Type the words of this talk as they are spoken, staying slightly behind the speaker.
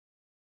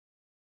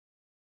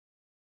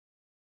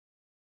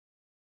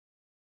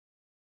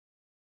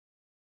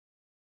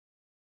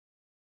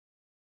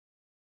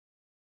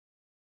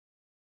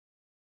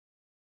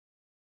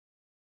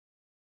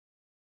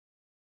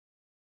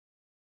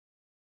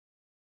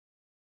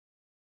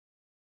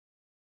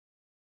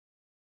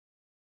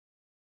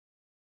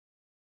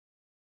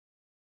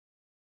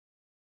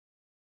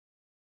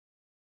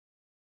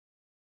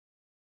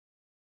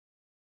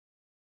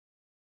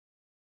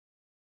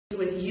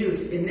with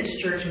youth in this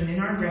church and in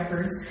our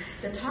records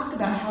that talk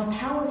about how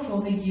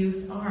powerful the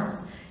youth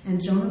are.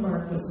 And Joan of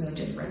Arc was no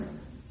different.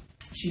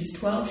 She's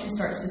 12, she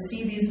starts to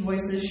see these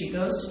voices, she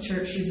goes to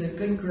church, she's a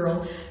good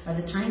girl. By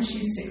the time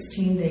she's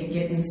 16, they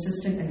get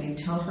insistent and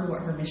they tell her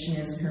what her mission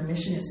is. And her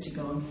mission is to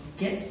go and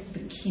get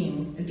the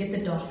king, get the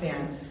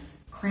Dauphin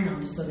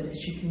crowned so that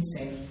she can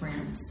save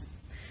France.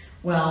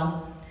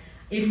 Well,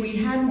 if we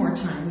had more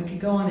time, we could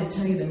go on and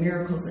tell you the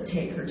miracles that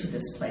take her to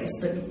this place.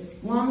 But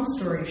long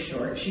story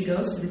short, she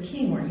goes to the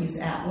king where he's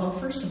at. Well,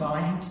 first of all,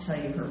 I have to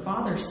tell you, her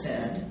father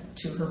said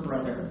to her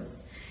brother,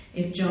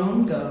 if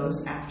Joan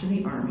goes after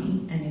the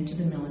army and into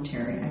the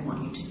military, I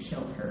want you to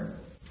kill her.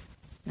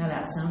 Now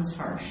that sounds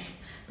harsh,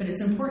 but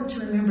it's important to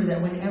remember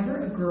that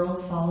whenever a girl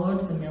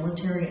followed the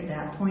military at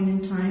that point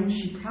in time,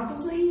 she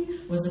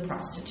probably was a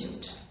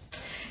prostitute.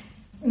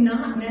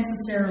 Not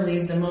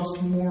necessarily the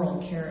most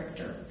moral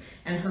character.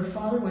 And her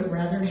father would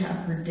rather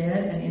have her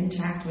dead and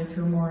intact with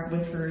her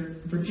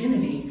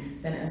virginity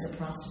than as a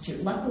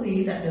prostitute.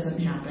 Luckily, that doesn't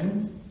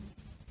happen.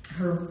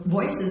 Her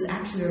voices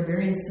actually are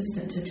very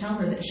insistent to tell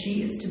her that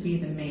she is to be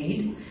the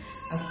maid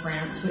of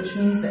France, which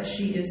means that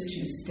she is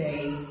to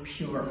stay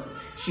pure.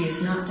 She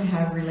is not to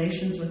have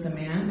relations with a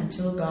man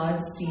until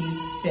God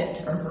sees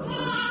fit, are her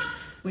words,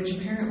 which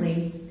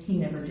apparently he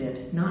never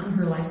did. Not in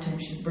her lifetime.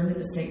 She's burned at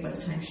the stake by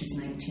the time she's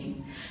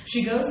 19.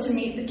 She goes to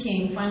meet the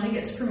king, finally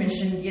gets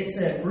permission, gets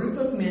a group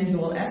of men who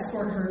will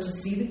escort her to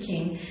see the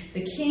king.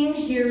 The king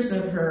hears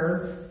of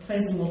her,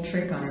 plays a little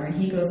trick on her,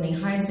 and he goes and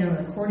he hides down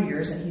in the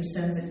courtiers and he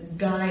sends a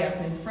guy up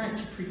in front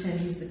to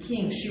pretend he's the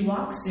king. She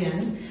walks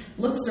in,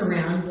 looks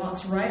around,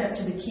 walks right up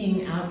to the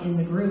king out in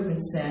the group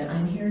and said,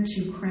 I'm here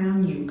to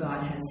crown you,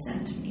 God has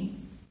sent me.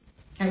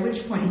 At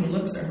which point he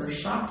looks at her,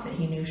 shocked that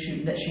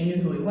she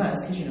knew who he was,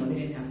 because, they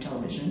didn't have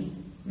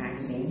television,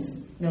 magazines,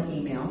 no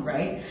email,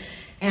 right?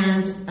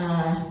 And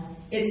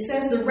it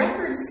says, the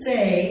records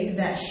say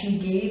that she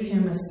gave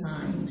him a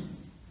sign.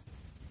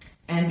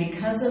 And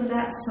because of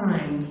that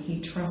sign,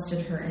 he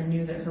trusted her and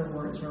knew that her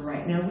words were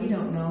right. Now, we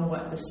don't know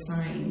what the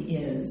sign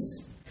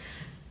is.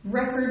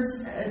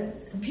 Records,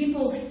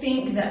 people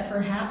think that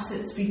perhaps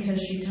it's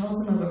because she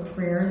tells him of a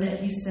prayer that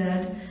he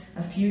said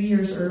a few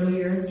years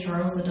earlier,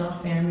 Charles the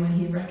Dauphin, when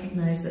he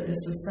recognized that this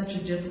was such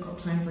a difficult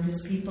time for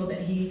his people,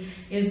 that he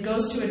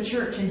goes to a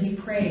church and he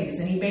prays,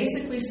 and he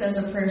basically says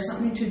a prayer,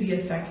 something to the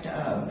effect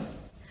of,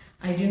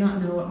 I do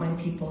not know what my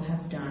people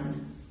have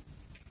done,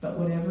 but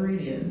whatever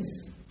it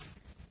is,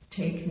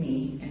 take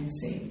me and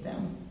save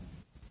them.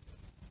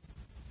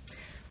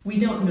 We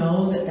don't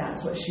know that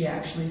that's what she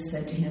actually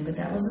said to him, but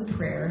that was a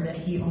prayer that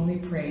he only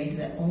prayed,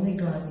 that only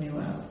God knew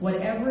of.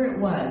 Whatever it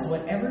was,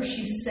 whatever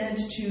she said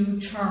to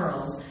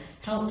Charles,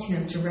 helped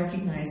him to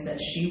recognize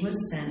that she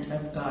was sent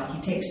of God.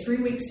 He takes 3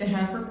 weeks to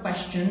have her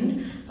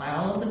questioned by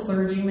all of the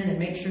clergymen and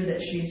make sure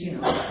that she's,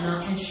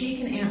 not, and she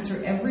can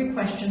answer every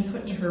question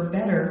put to her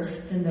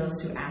better than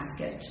those who ask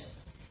it.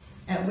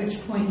 At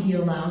which point he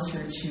allows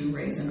her to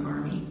raise an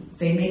army.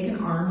 They make an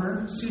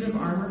suit of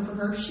armor for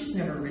her. She's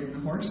never ridden a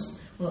horse.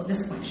 Well, at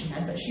this point she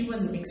had, but she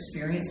wasn't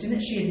experienced in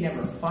it. She had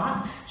never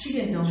fought. She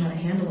didn't know how to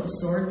handle a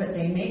sword, but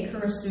they make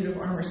her a suit of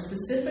armor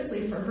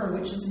specifically for her,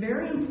 which is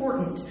very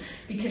important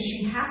because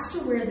she has to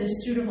wear this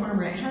suit of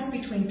armor. It has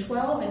between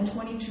 12 and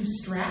 22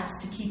 straps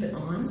to keep it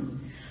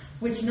on,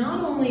 which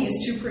not only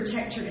is to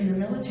protect her in the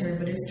military,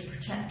 but is to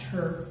protect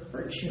her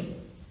virtue.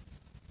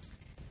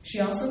 She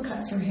also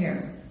cuts her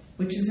hair,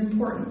 which is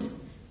important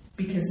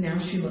because now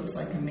she looks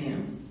like a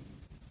man.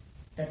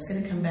 That's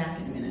going to come back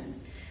in a minute.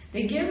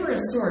 They give her a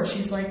sword.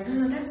 She's like,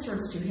 that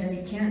sword's too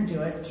heavy. Can't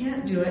do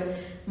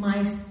it.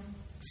 My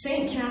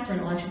St. Catherine,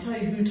 well, I should tell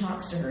you who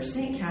talks to her.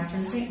 St.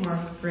 Catherine, St.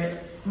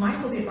 Margaret,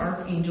 Michael the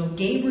Archangel,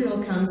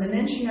 Gabriel comes, and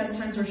then she has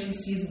times where she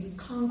sees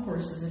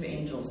concourses of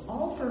angels.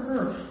 All for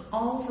her,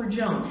 all for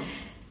Joan.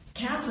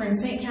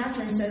 St.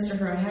 Catherine says to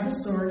her, I have a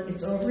sword.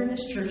 It's over in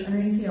this church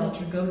underneath the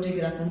altar. Go dig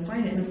it up and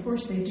find it. And of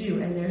course they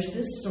do. And there's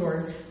this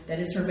sword that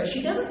is her. But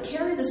she doesn't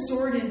carry the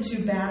sword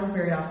into battle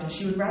very often.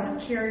 She would rather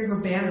carry her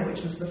banner,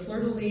 which was the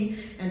fleur-de-lis,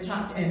 and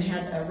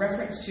had a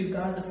reference to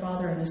God the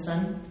Father and the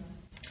Son,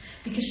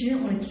 because she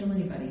didn't want to kill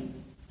anybody.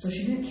 So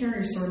she didn't carry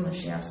her sword unless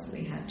she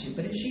absolutely had to.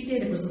 But if she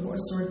did, it was a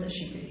sword that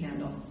she could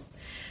handle.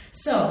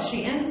 So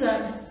she ends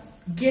up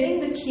getting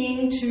the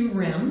king to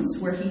Reims,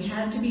 where he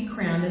had to be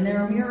crowned, and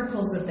there are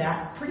miracles of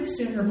that. Pretty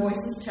soon her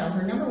voices tell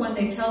her, number one,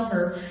 they tell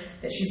her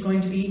that she's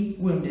going to be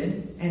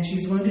wounded, and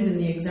she's wounded in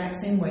the exact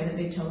same way that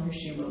they tell her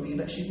she will be,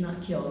 but she's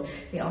not killed.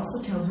 They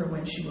also tell her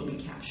when she will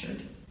be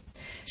captured.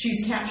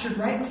 She's captured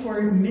right before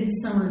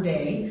Midsummer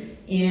Day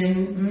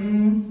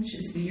in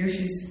the year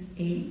she's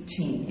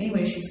 18.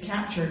 Anyway, she's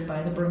captured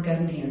by the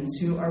Burgundians,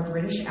 who are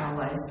British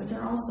allies, but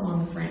they're also on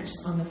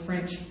the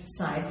French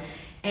side.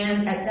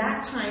 And at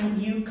that time,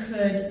 you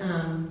could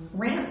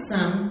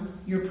ransom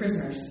your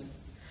prisoners.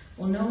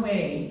 Well, no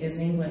way is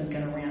England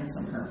going to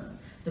ransom her.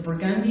 The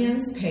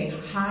Burgundians pay a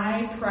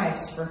high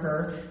price for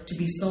her to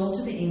be sold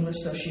to the English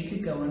so she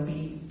could go and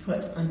be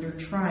put under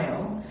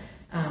trial.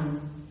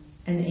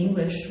 And the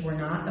English were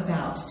not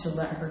about to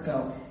let her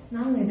go.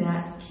 not only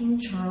that, King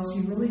Charles,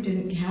 he really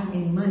didn't have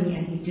any money,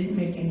 and he didn't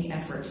make any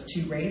effort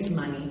to raise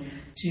money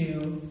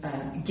to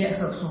get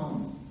her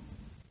home.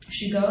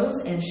 She goes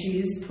and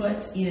she's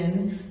put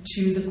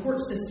into the court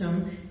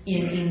system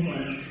in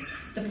England.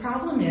 The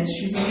problem is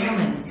she's a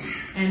woman,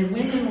 and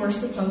women were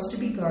supposed to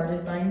be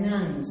guarded by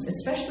nuns,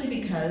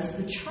 especially because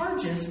the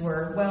charges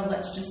were, well,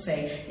 let's just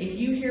say, if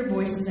you hear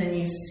voices and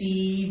you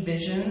see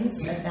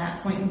visions at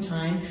that point in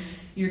time,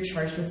 you're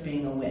charged with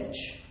being a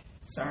witch.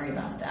 Sorry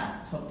about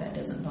that. Hope that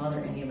doesn't bother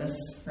any of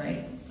us,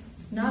 right?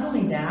 Not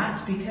only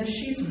that, because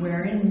she's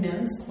wearing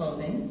men's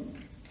clothing,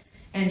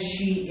 and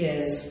she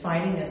is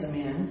fighting as a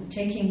man,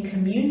 taking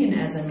communion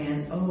as a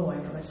man. Oh,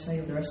 I forgot to tell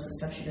you the rest of the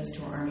stuff she does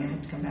to her army. I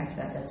have to come back to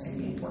that. That's going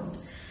to be important.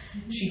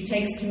 She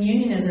takes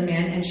communion as a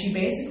man, and she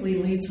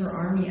basically leads her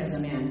army as a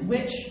man,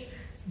 which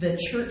the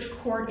church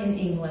court in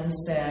England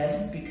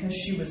said, because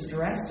she was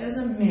dressed as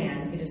a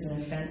man, it is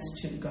an offense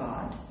to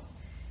God.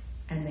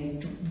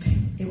 And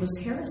it was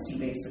heresy,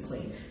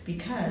 basically,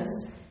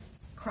 because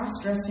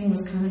cross-dressing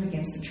was kind of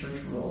against the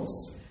church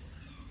rules.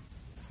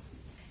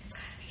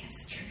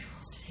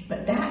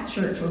 But that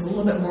church was a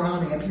little bit more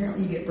honoring.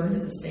 Apparently you get burned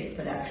at the stake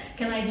for that.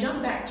 Can I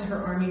jump back to her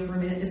army for a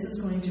minute? This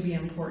is going to be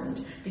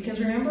important.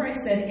 Because remember I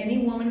said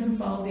any woman who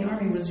followed the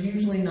army was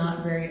usually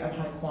not very of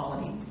high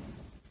quality.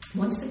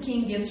 Once the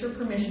king gives her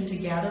permission to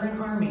gather an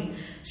army,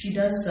 she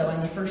does so.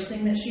 And the first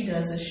thing that she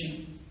does is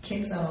she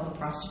kicks out all the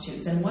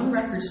prostitutes. And one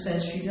record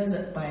says she does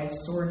it by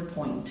sword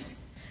point.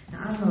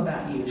 Now, I don't know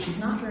about you. She's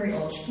not very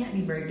old. She can't be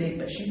very big,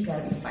 but she's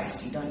got to be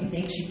feisty, don't you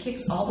think? She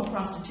kicks all the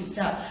prostitutes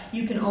out.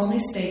 You can only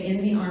stay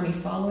in the army,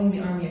 following the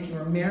army, if you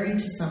were married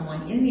to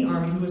someone in the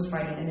army who was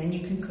fighting, and then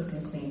you can cook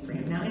and clean for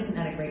him. Now, isn't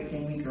that a great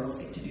thing we girls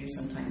get to do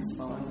sometimes,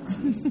 following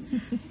armies?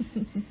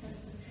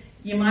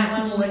 You might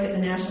want to look at the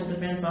National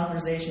Defense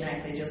Authorization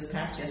Act they just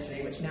passed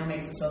yesterday, which now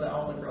makes it so that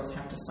all the girls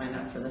have to sign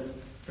up for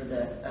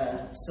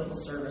the civil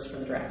service for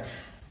the draft.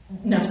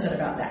 Enough said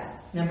about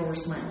that. Remember, we're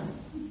smiling.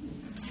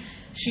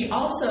 She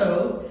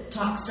also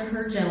talks to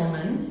her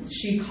gentlemen.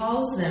 She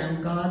calls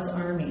them God's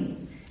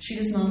army. She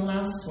does not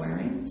allow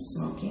swearing,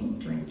 smoking,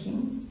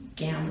 drinking,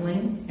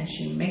 gambling, and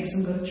she makes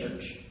them go to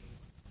church.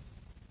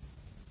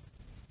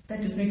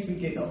 That just makes me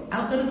giggle.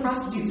 Out with the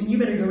prostitutes, and you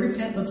better go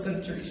repent. Let's go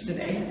to church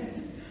today.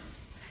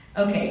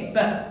 Okay,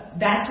 but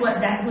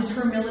that was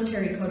her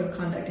military code of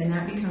conduct, and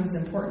that becomes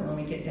important when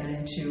we get down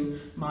into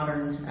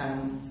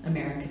modern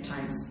American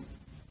times.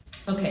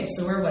 Okay,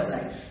 so where was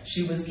I?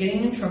 She was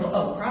getting in trouble.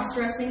 Oh,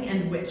 cross-dressing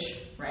and witch,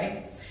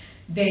 right?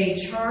 They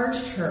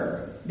charged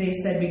her. They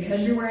said,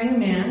 because you're wearing a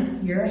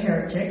man, you're a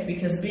heretic,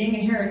 because being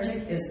a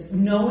heretic is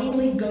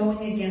knowingly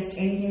going against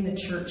anything the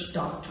church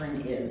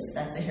doctrine is.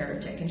 That's a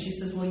heretic. And she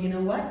says, well, you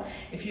know what?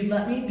 If you'd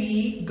let me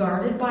be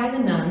guarded by the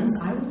nuns,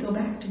 I would go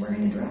back to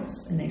wearing a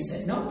dress. And they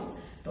said, nope,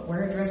 but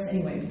wear a dress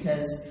anyway,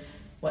 because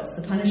what's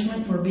the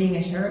punishment for being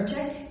a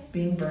heretic?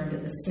 Being burned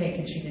at the stake,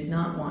 and she did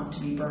not want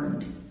to be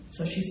burned.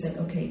 So she said,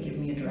 okay, give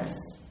me a dress.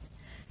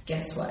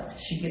 Guess what?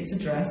 She gets a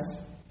dress.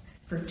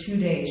 For 2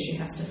 days, she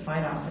has to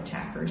fight off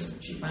attackers.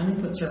 She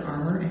finally puts her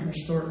armor and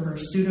her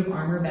suit of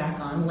armor back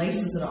on,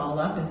 laces it all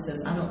up, and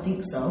says, I don't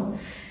think so.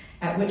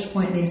 At which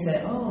point they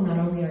said, oh, not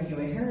only are you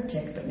a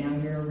heretic, but now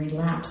you're a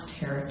relapsed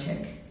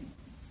heretic.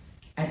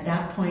 At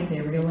that point,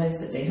 they realize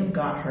that they have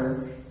got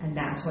her, and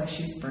that's why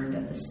she's burned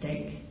at the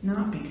stake.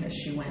 Not because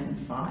she went and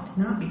fought,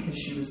 not because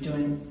she was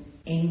doing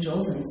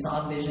angels and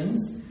saw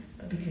visions,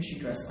 but because she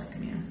dressed like a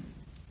man.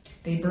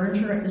 They burned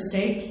her at the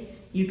stake.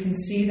 You can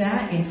see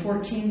that in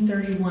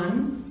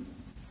 1431.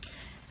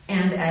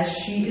 And as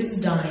she is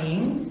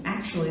dying,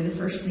 actually the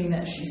first thing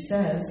that she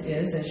says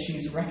is, as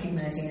she's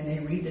recognizing, and they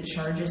read the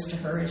charges to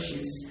her as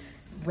she's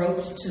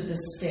roped to the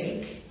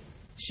stake,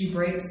 she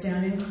breaks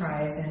down and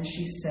cries, and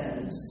she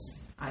says,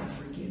 I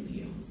forgive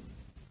you.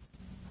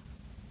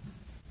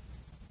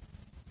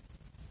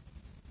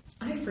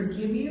 I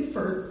forgive you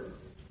for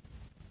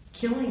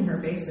killing her,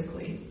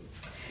 basically.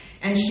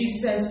 And she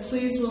says,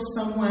 please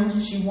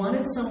she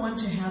wanted someone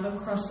to have a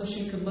cross so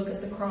she could look at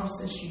the cross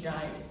as she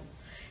died.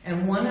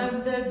 And one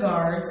of the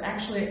guards,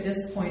 actually at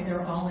this point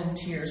they're all in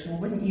tears, well,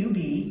 wouldn't you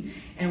be?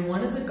 And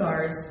one of the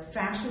guards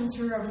fashions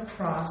her a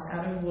cross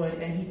out of wood,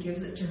 and he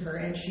gives it to her,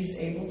 and she's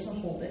able to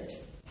hold it.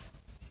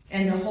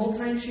 And the whole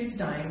time she's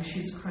dying,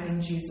 she's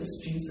crying, Jesus,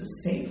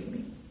 Jesus, save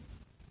me.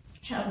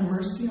 Have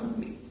mercy on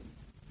me.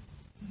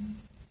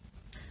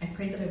 I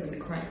prayed that I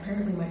wouldn't cry.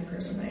 Apparently my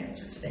prayers are not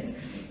answered today.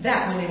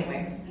 That one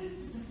anyway.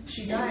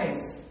 She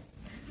dies.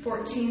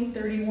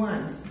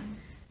 1431.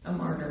 A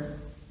martyr.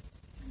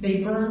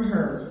 They burn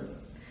her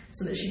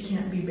so that she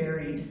can't be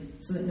buried,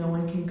 so that no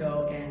one can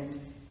go and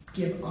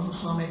give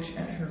homage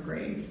at her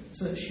grave,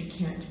 so that she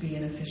can't be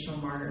an official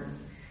martyr.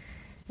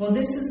 Well,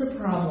 this is a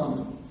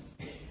problem,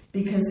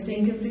 because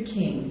think of the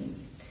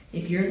king.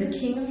 If you're the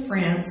king of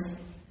France,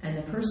 and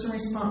the person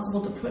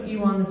responsible to put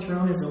you on the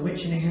throne is a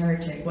witch and a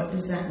heretic, what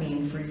does that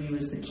mean for you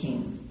as the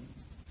king?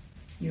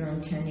 You're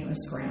on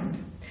tenuous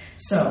ground.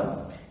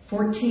 So,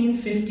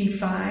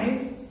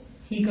 1455,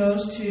 he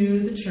goes to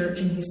the church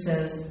and he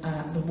says,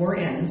 the war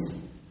ends.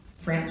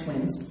 France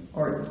wins,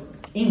 or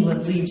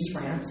England leaves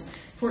France.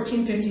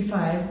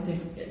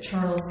 1455,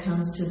 Charles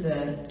comes to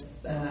the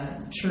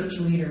church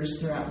leaders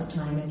throughout the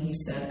time, and he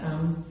said,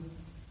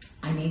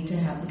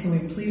 can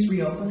we please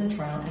reopen the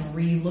trial and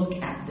re-look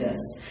at this?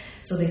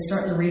 So they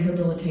start the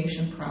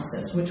rehabilitation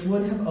process, which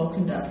would have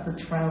opened up her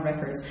trial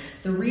records.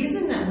 The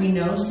reason that we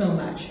know so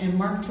much, and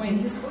Mark Twain,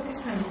 his book is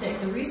kind of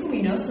thick, the reason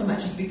we know so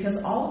much is because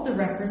all of the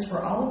records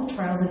for all of the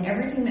trials and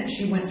everything that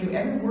she went through,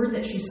 every word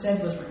that she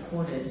said was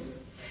recorded.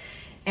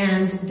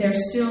 And they're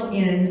still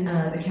in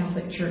the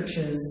Catholic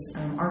Church's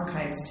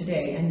archives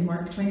today, and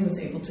Mark Twain was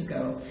able to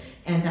go,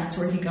 and that's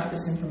where he got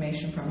this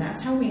information from.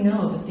 That's how we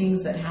know the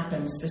things that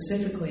happened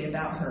specifically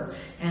about her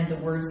and the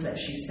words that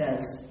she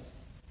says.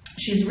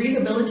 She's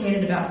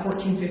rehabilitated about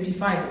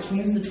 1455, which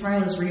means the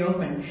trial is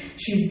reopened.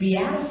 She's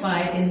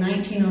beatified in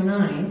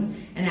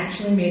 1909 and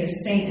actually made a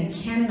saint and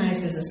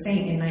canonized as a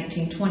saint in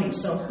 1920.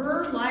 So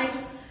her life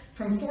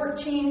from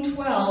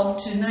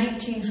 1412 to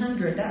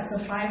 1900, that's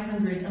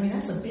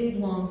a big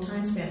long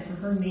time span for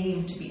her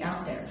name to be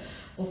out there.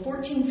 Well,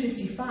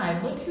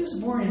 1455, look who's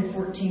born in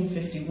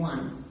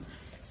 1451.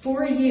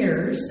 4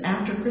 years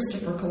after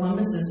Christopher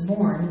Columbus is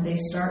born, they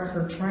start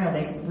her trial.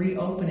 They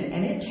reopen it.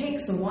 And it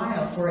takes a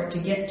while for it to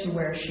get to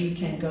where she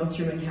can go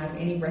through and have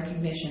any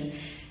recognition.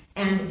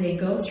 And they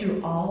go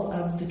through all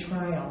of the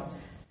trial,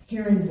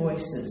 hearing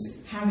voices,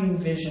 having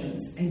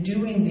visions, and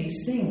doing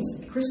these things.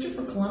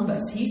 Christopher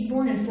Columbus, he's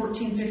born in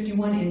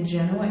 1451 in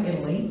Genoa,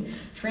 Italy.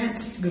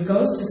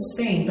 Goes to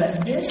Spain,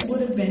 but this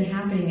would have been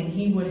happening and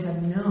he would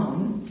have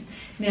known.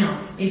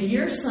 Now, if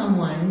you're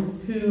someone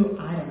who,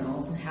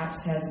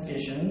 perhaps has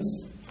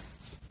visions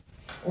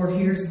or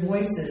hears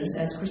voices,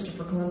 as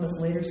Christopher Columbus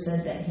later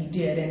said that he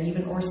did, and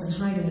even Orson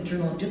Hyde in the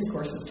Journal of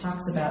Discourses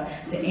talks about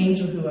the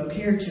angel who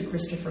appeared to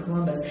Christopher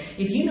Columbus.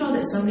 If you know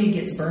that somebody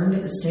gets burned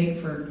at the stake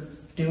for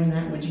doing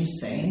that, would you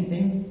say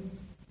anything?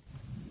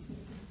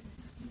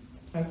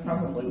 I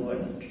probably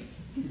wouldn't.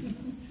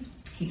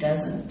 He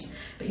doesn't.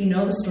 But you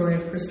know the story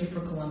of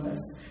Christopher Columbus,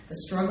 the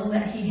struggle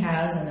that he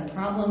has and the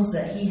problems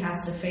that he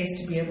has to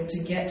face to be able to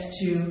get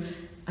to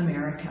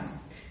America.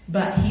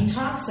 But he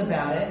talks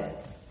about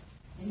it,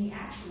 and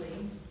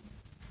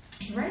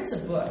he writes a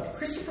book.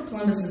 Christopher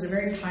Columbus is a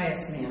very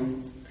pious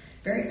man.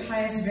 Very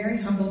pious, very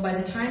humble. By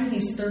the time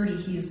he's 30,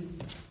 he's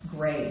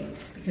gray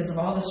because of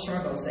all the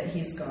struggles that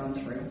he's gone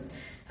through.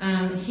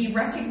 He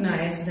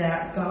recognized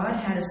that God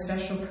had a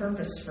special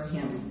purpose for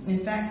him.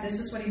 In fact, this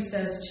is what he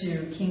says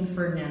to King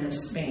Ferdinand of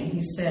Spain.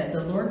 He said,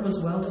 "The Lord was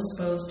well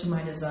disposed to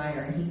my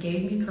desire, and he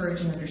gave me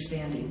courage and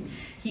understanding.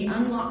 He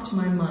unlocked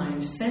my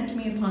mind, sent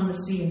me upon the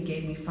sea, and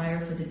gave me fire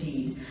for the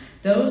deed.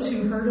 Those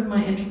who heard of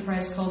my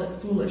enterprise called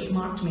it foolish,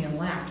 mocked me and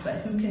laughed,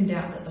 but who can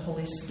doubt that the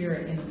Holy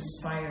Spirit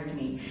inspired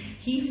me?"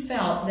 He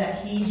felt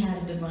that he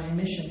had a divine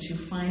mission to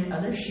find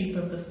other sheep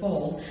of the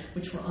fold,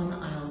 which were on the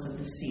isles of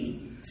the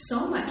sea.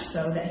 So much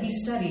so that he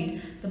studied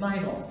the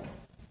Bible.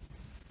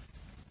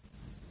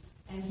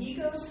 And he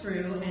goes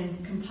through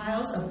and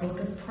compiles a book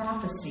of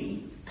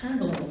prophecy, kind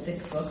of a little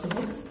thick book, the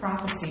book of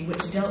prophecy,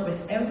 which dealt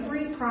with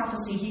every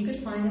prophecy he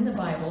could find in the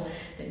Bible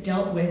that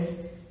dealt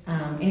with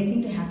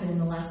anything to happen in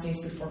the last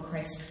days before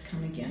Christ could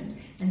come again.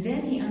 And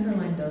then he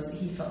underlined those that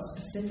he felt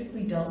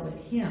specifically dealt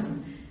with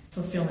him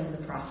fulfilling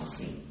the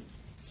prophecy.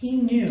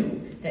 He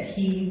knew that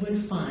he would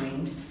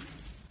find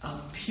a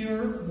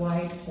pure,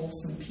 white,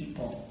 wholesome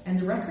people. And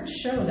the records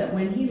show that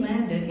when he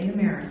landed in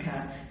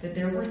America, that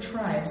there were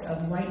tribes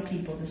of white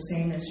people the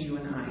same as you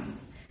and I.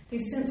 They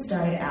since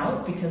died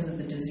out because of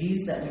the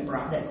disease that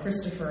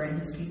Christopher and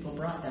his people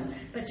brought them.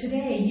 But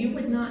today, you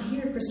would not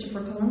hear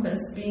Christopher Columbus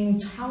being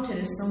touted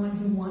as someone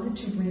who wanted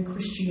to bring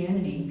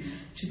Christianity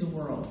to the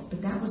world.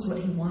 But that was what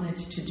he wanted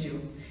to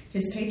do.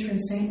 His patron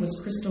saint was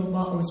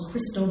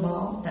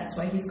Cristobal. That's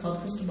why he's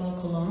called Cristobal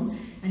Colon.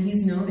 And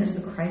he's known as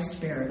the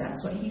Christ bearer.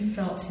 That's what he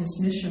felt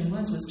his mission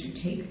was to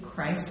take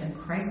Christ and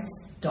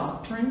Christ's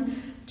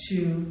doctrine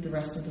to the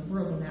rest of the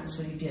world. And that's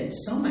what he did.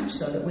 So much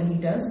so that when he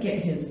does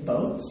get his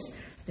boats,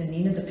 the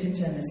Nina, the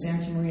Pinta, and the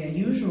Santa Maria,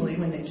 usually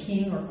when the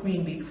king or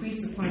queen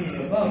bequeaths upon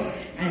you a boat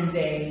and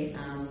they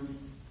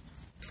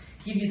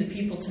give you the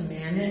people to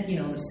man it,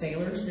 the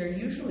sailors, they're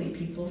usually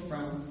people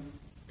from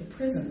the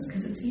prisons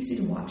because it's easy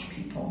to watch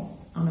people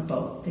on a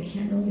boat. They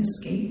can't really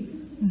escape.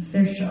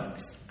 They're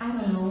sharks. I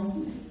don't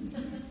know.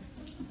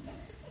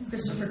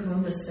 Christopher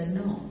Columbus said,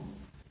 no.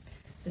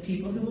 The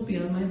people who will be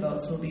on my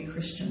boats will be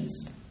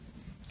Christians.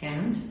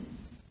 And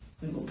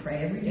we will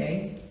pray every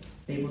day.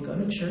 They will go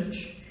to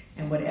church.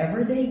 And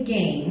whatever they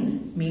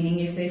gain, meaning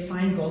if they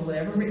find gold,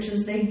 whatever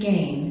riches they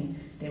gain,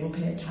 they will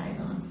pay a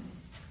tithe on.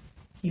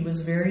 He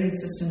was very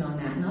insistent on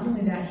that. Not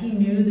only that, he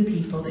knew the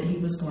people that he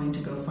was going to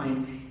go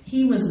find.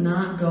 He was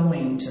not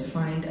going to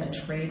find a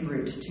trade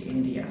route to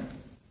India.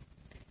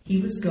 He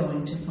was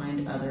going to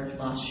find other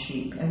lost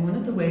sheep. And one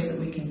of the ways that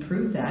we can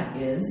prove that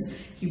is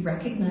he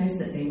recognized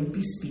that they would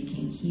be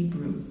speaking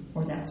Hebrew,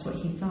 or that's what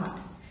he thought.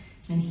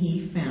 And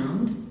he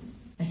found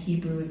a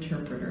Hebrew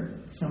interpreter,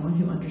 someone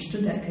who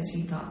understood that because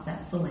he thought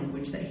that's the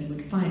language that he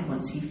would find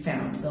once he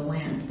found the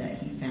land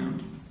that he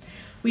found.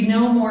 We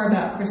know more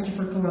about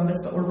Christopher Columbus,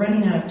 but we're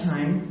running out of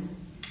time.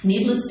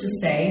 Needless to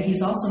say,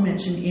 he's also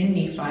mentioned in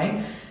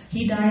Nephi.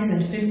 He dies in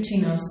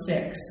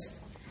 1506.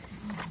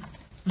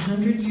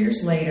 100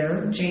 years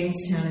later,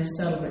 Jamestown is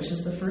settled, which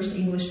is the first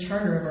English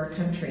charter of our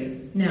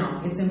country.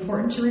 Now, it's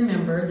important to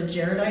remember the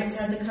Jaredites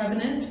had the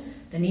covenant,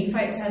 the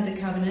Nephites had the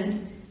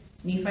covenant.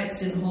 Nephites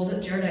didn't hold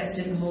it, Jaredites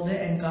didn't hold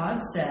it, and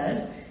God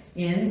said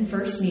in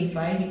 1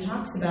 Nephi, he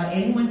talks about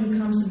anyone who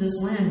comes to this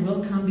land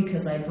will come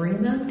because I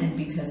bring them and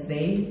because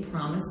they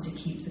promise to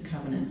keep the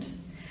covenant.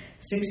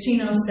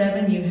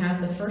 1607, you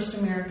have the first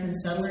American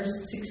settlers.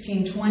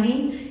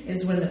 1620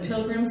 is when the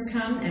Pilgrims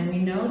come, and we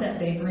know that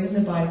they bring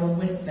the Bible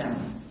with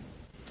them.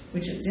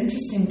 Which it's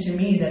interesting to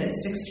me that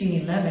it's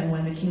 1611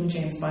 when the King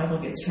James Bible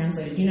gets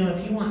translated. You know,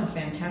 if you want a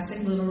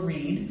fantastic little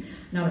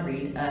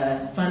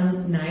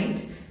fun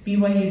night,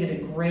 BYU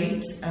did a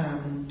great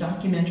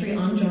documentary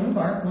on Joan of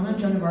Arc, one on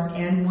Joan of Arc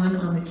and one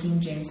on the King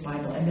James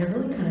Bible. And they're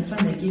really kind of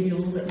fun. They give you a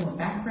little bit more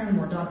background,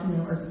 more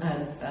document, or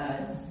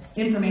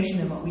information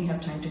than what we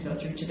have time to go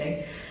through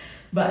today.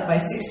 But by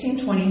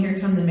 1620, here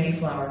come the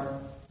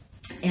Mayflower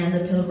and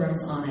the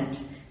Pilgrims on it.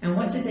 And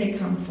what did they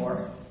come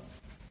for?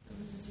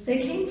 They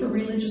came for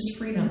religious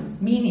freedom,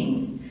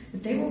 meaning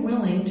that they were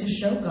willing to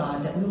show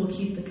God that we will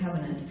keep the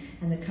covenant,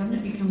 and the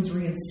covenant becomes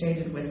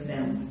reinstated with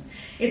them.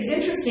 It's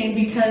interesting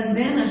because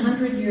then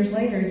 100 years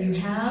later,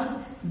 you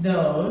have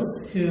those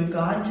who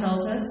God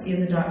tells us in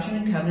the Doctrine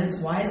and Covenants,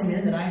 wise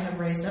men that I have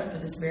raised up for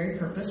this very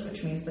purpose,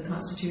 which means the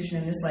Constitution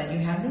and this land.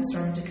 You have them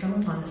starting to come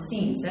upon the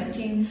scene.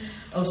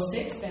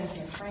 1706,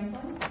 Benjamin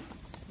Franklin.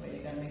 Wait, I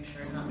gotta make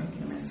sure I'm not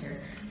making a mess here.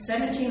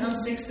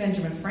 1706,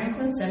 Benjamin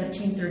Franklin.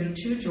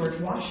 1732, George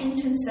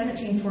Washington.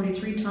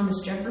 1743,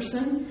 Thomas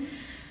Jefferson.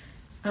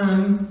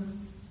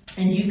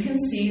 And you can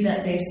see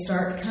that they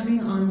start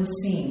coming on the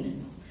scene.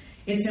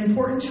 It's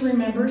important to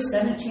remember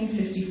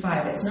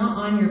 1755. It's not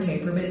on your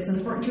paper, but it's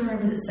important to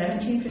remember that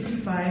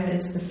 1755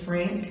 is the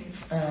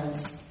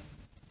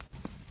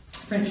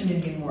French and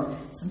Indian War.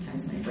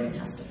 Sometimes my brain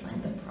has to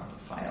find the proper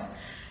file.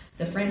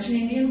 The French and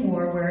Indian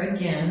War, where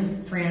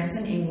again, France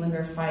and England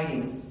are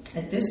fighting.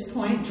 At this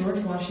point, George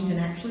Washington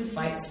actually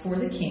fights for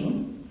the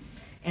king,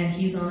 and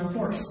he's on a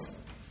horse.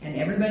 And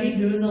everybody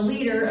who is a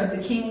leader of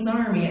the king's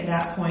army at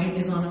that point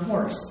is on a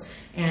horse.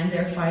 And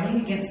they're fighting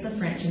against the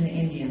French and the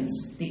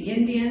Indians. The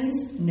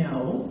Indians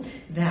know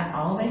that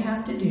all they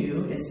have to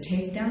do is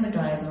take down the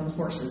guys on the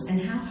horses.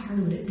 And how hard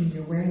would it be?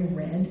 You're wearing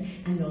red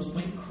and those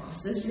white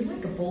crosses. You're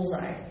like a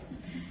bullseye.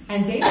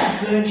 And they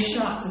are good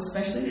shots,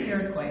 especially the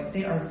Iroquois.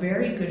 They are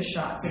very good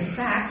shots. In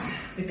fact,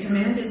 the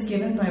command is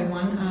given by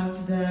one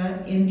of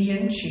the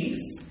Indian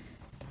chiefs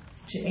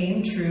to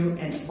aim true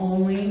and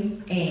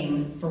only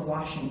aim for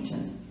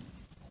Washington.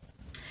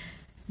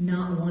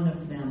 Not one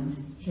of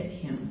them hit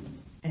him.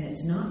 And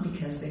it's not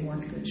because they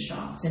weren't good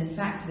shots. In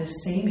fact, this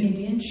same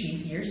Indian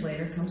chief years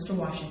later comes to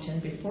Washington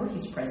before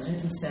he's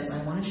president and says,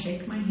 I want to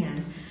shake my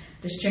hand,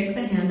 to shake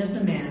the hand of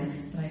the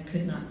man that I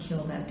could not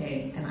kill that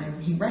day.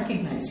 And he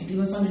recognized, he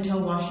goes on to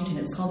tell Washington,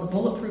 it's called the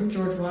Bulletproof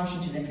George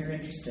Washington if you're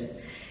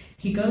interested.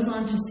 He goes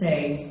on to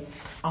say,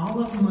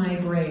 all of my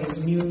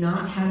braves knew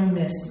not how to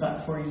miss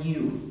but for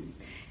you.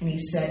 And he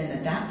said, and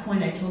at that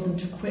point I told them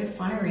to quit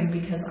firing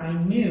because I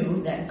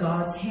knew that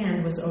God's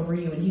hand was over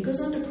you. And he goes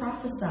on to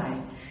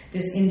prophesy,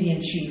 this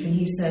Indian chief, and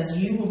he says,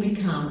 you will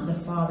become the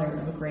father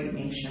of a great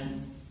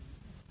nation.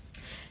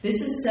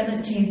 This is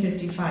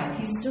 1755.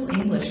 He's still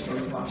English,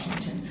 George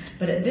Washington.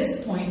 But at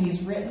this point,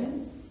 he's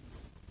written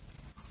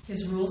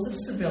his rules of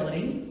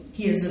civility.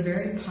 He is a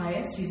very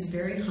pious, he's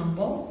very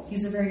humble,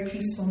 he's a very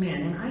peaceful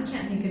man. And I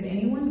can't think of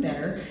anyone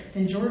better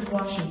than George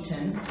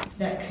Washington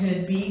that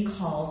could be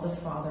called the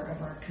father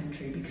of our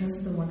country because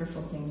of the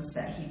wonderful things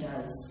that he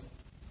does.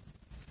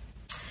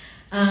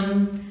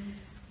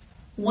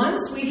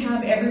 Once we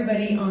have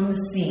everybody on the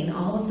scene,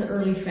 all of the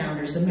early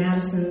founders, the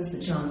Madisons, the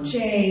John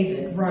Jay,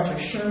 the Roger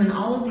Sherman,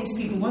 all of these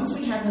people, once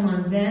we have them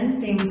on,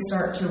 then things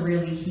start to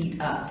really heat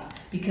up.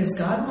 Because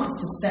God wants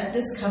to set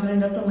this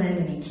covenant of the land,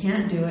 and he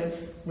can't do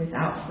it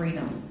without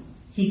freedom.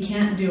 He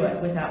can't do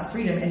it without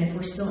freedom, and if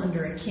we're still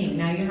under a king.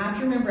 Now you have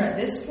to remember, at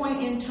this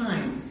point in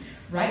time,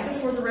 right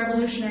before the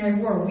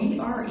Revolutionary War, we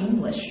are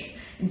English.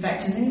 In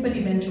fact, has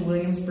anybody been to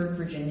Williamsburg,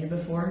 Virginia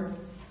before?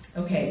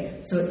 Okay,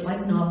 so it's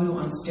like Nauvoo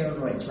on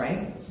steroids,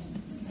 right?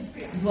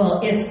 Well,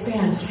 it's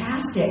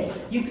fantastic.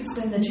 You could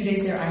spend the 2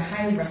 days there. I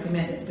highly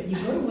recommend it. But you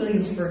go to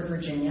Williamsburg,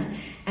 Virginia,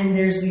 and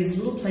there's these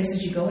little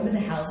places. You go into the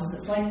houses.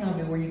 It's like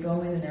Nauvoo, where you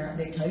go in and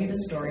they tell you the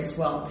stories.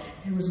 Well,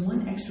 there was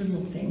one extra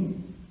little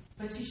thing.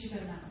 But you should go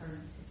to Mount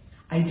Vernon, too.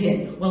 I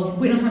did. Well,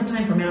 we don't have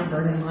time for Mount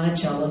Vernon,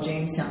 Monticello,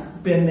 Jamestown.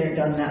 Been there,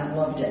 done that,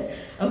 loved it.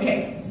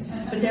 Okay,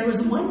 but there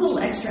was one little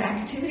extra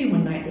activity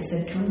one night that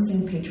said, come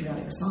sing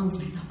patriotic songs.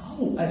 And I thought,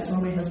 I was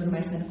telling my husband and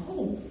I said, I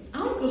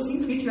want to go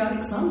sing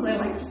patriotic songs. I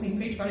like to sing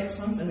patriotic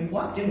songs. And we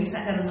walked in, we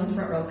sat down on the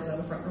front row, because I'm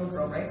a front row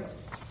girl, right?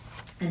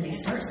 And they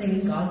start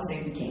singing God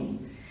Save the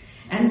King.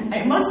 And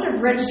it must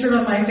have registered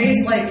on my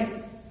face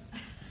like,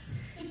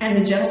 and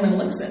the gentleman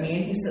looks at me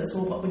and he says,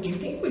 well, what would you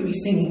think we'd be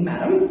singing,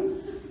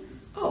 madam?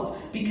 Oh,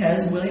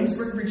 because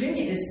Williamsburg,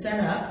 Virginia is set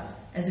up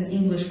as an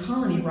English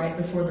colony right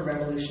before the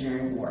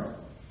Revolutionary War.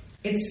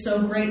 It's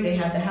so great. They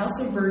have the House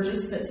of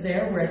Burgess that's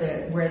there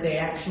where they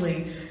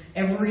actually,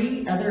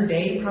 every other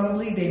day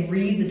probably, they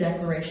read the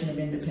Declaration of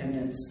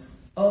Independence.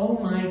 Oh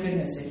my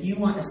goodness, if you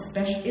want a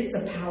special, it's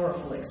a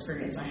powerful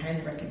experience. I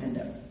highly recommend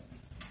it.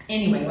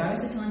 Anyway, why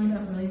was I telling you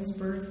about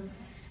Williamsburg?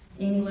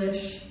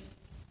 English,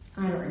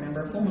 I don't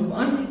remember. We'll move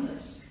on.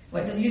 English.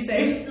 What did you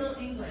say? We're still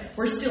English.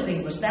 We're still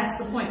English. That's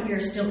the point. We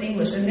are still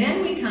English. And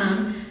then we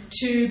come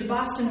to the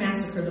Boston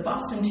Massacre, the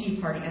Boston Tea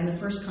Party, and the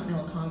First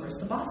Continental Congress.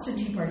 The Boston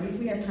Tea Party, if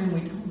we had time,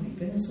 oh my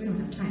goodness, we don't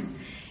have time.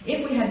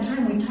 If we had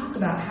time, we'd talk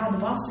about how the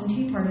Boston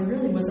Tea Party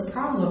really was a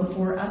problem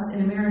for us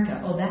in America.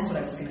 Oh, that's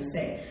what I was going to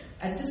say.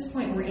 At this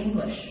point, we're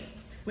English,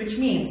 which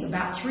means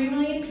about 3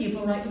 million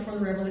people right before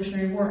the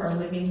Revolutionary War are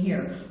living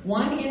here.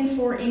 1 in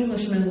 4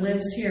 Englishmen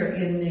lives here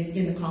in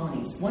the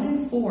colonies. 1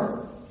 in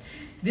 4.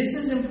 This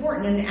is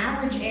important, and the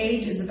average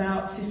age is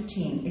about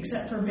 15,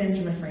 except for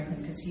Benjamin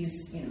Franklin, because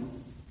he's,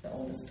 the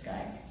oldest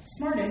guy.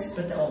 Smartest,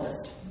 but the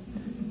oldest.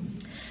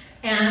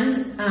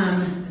 And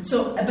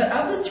but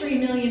of the 3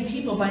 million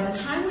people, by the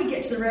time we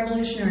get to the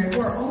Revolutionary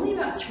War, only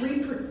about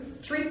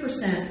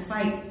 3%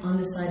 fight on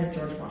the side of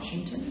George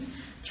Washington.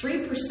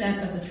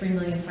 3% of the 3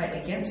 million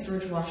fight against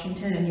George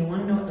Washington, and you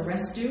want to know what the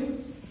rest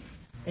do?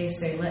 They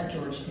say, let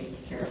George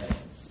take care of it.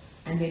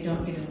 And they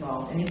don't get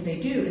involved. And if they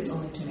do, it's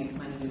only to make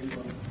money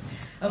usually.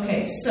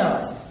 Okay,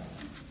 so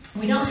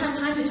we don't have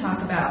time to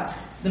talk about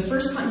the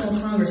First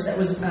Continental Congress that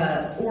was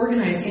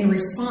organized in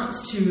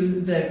response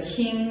to the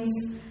King's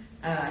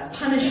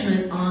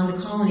punishment on the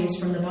colonies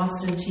from the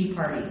Boston Tea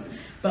Party.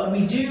 But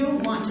we do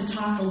want to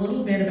talk a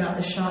little bit about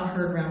the shot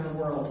heard around the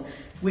world,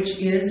 which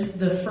is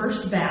the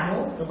first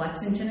battle, the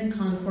Lexington and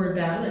Concord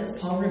battle. It's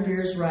Paul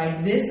Revere's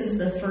ride. This is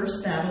the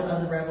first battle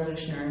of the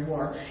Revolutionary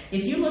War.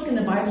 If you look in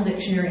the Bible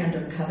dictionary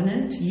under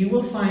covenant, you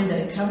will find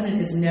that a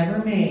covenant is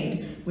never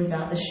made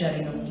without the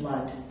shedding of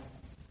blood.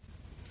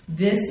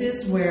 This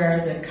is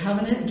where the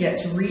covenant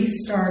gets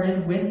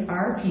restarted with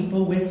our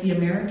people, with the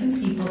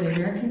American people, the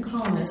American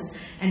colonists,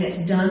 and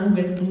it's done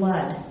with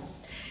blood.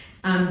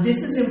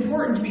 This is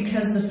important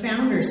because the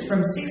founders from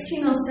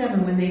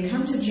 1607, when they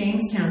come to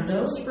Jamestown,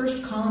 those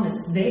first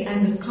colonists,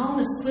 and the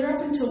colonists clear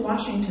up until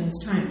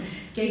Washington's time,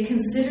 they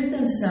considered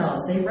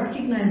themselves, they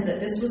recognized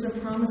that this was a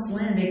promised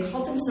land. They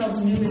called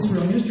themselves New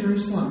Israel, New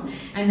Jerusalem,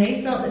 and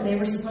they felt that they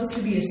were supposed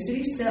to be a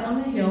city set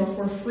on a hill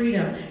for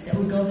freedom that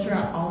would go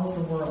throughout all of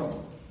the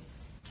world.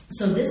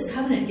 So this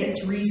covenant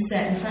gets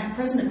reset. In fact,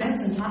 President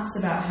Benson talks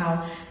about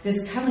how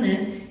this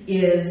covenant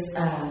is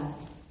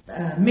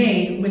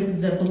made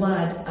with the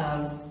blood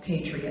of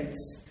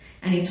patriots.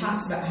 And he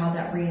talks about how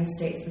that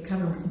reinstates the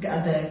covenant.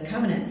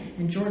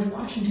 And George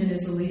Washington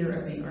is the leader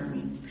of the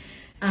army.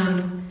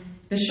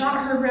 The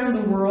shot heard around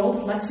the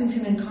world,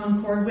 Lexington and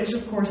Concord, which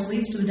of course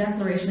leads to the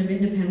Declaration of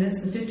Independence,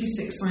 the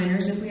 56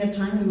 signers. If we had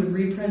time, we would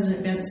read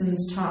President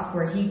Benson's talk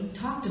where he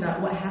talked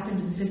about what happened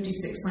to the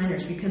 56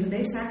 signers because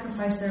they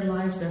sacrificed their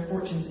lives, their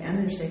fortunes, and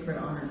their sacred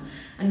honor.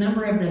 A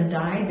number of them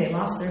died, they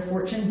lost their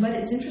fortune, but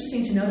it's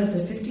interesting to note that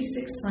the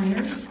 56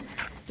 signers,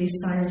 they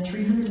sired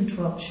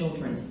 312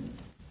 children.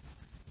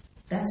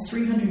 That's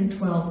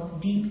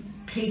 312 deep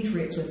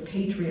patriots with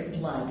patriot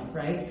blood,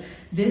 right?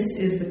 This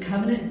is the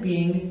covenant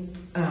being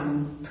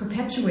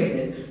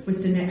perpetuated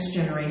with the next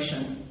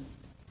generation.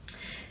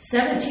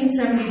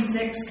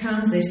 1776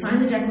 comes, they sign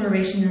the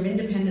Declaration of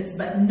Independence,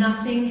 but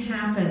nothing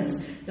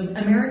happens. The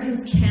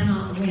Americans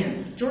cannot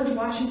win. George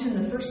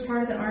Washington, the first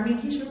part of the army,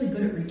 he's really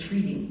good at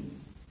retreating.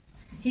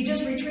 He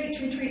just retreats,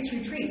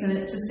 and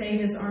it's to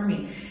save his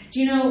army. Do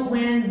you know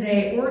when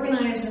they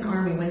organized an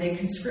army, when they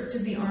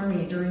conscripted the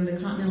army during the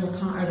Continental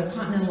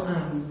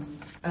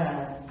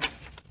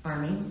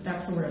Army,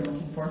 that's the word I'm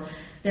looking for,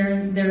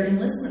 their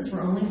enlistments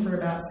were only for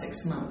about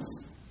 6 months.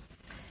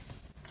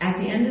 At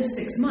the end of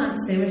 6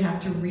 months, they would have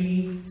to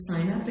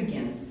re-sign up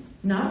again.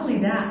 Not only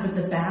that, but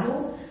the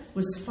battle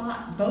was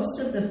fought. Most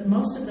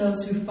of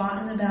those who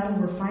fought in the battle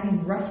were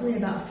fighting roughly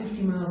about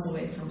 50 miles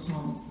away from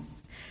home.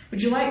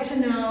 Would you like to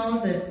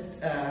know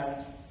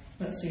that,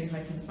 let's see if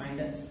I can find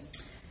it.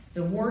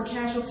 The war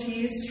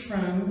casualties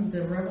from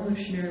the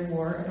Revolutionary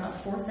War,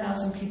 about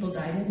 4,000 people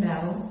died in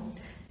battle.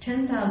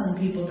 10,000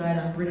 people died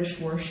on British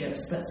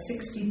warships, but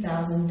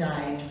 60,000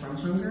 died from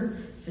hunger,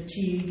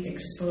 fatigue,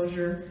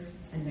 exposure,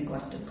 and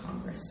neglect of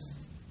Congress.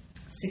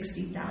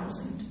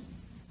 60,000.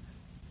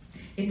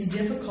 It's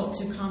difficult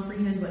to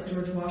comprehend what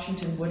George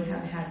Washington would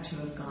have had to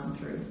have gone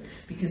through,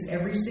 because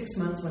every 6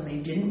 months when they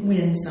didn't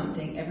win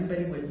something,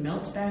 everybody would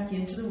melt back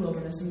into the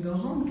wilderness and go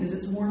home because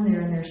it's warm there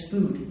and there's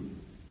food,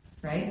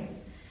 right?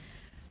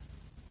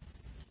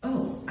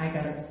 Oh, I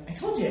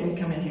told you it would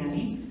come in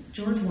handy.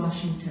 George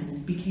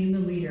Washington became the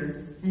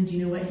leader, and do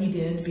you know what he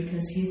did?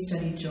 Because he had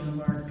studied Joan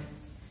of Arc.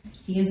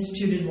 He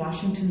instituted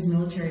Washington's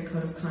military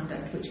code of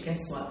conduct, which, guess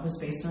what, was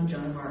based on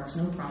Joan of Arc's.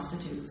 No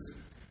prostitutes,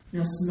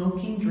 no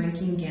smoking,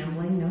 drinking,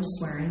 gambling, no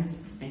swearing,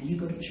 and you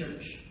go to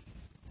church.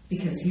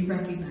 Because he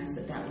recognized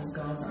that that was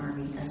God's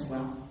army as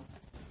well.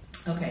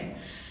 Okay.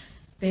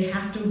 They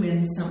have to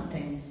win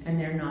something, and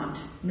they're not.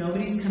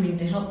 Nobody's coming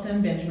to help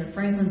them. Benjamin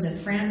Franklin's in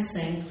France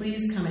saying,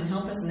 please come and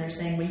help us. And they're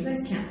saying, well, you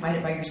guys can't fight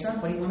it by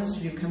yourself. What do you want us to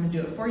do? Come and do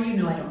it for you?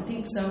 No, I don't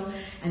think so.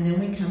 And then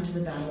we come to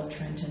the Battle of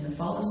Trenton. The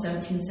fall of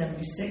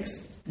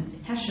 1776,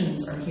 the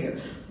Hessians are here.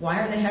 Why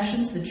are the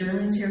Hessians, the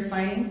Germans, here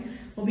fighting?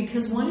 Well,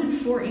 because 1 in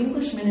 4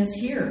 Englishmen is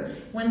here.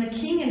 When the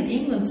King of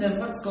England says,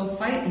 let's go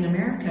fight in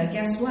America,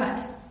 guess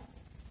what?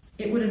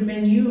 It would have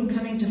been you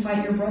coming to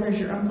fight your brothers,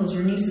 your uncles,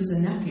 your nieces,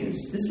 and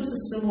nephews. This was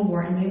a civil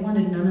war, and they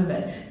wanted none of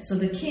it. So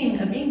the King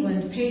of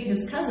England paid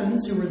his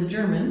cousins, who were the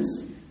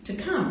Germans, to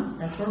come.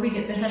 That's where we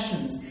get the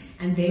Hessians.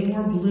 And they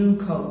wore blue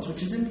coats,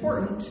 which is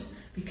important,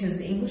 because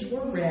the English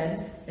wore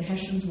red, the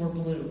Hessians wore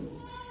blue.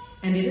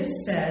 And it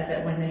is said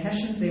that when the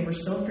Hessians, they were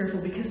so fearful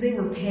because they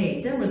were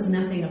paid. There was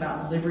nothing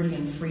about liberty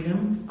and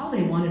freedom. All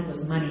they wanted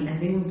was money, and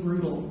they were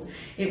brutal.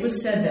 It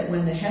was said that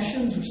when the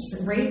Hessians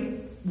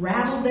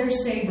rattled their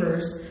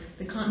sabers,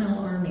 the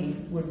Continental Army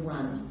would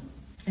run.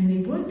 And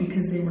they would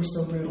because they were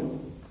so brutal.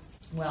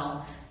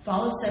 Well,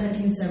 fall of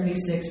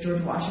 1776,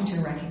 George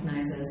Washington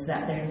recognizes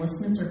that their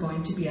enlistments are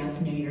going to be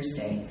up New Year's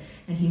Day.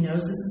 And he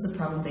knows this is a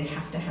problem. They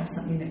have to have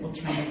something that will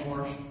turn the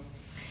war.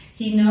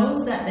 He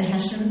knows that the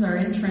Hessians are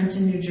in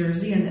Trenton, New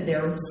Jersey, and that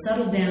they're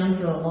settled down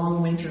for the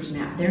long winter's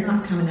nap. They're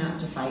not coming out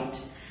to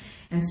fight.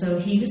 And so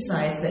he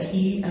decides that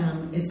he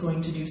is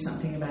going to do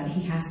something about it.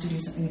 He has to do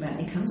something about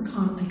it. He comes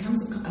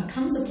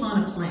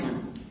upon a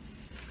plan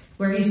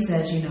where he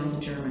says, the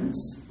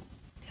Germans,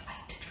 they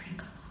like to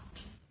drink a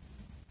lot.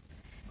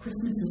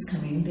 Christmas is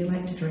coming. They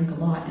like to drink a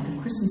lot. And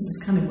if Christmas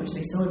is coming, which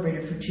they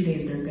celebrated for 2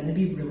 days, they're going to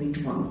be really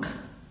drunk.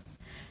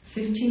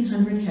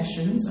 1,500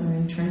 Hessians are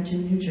in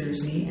Trenton, New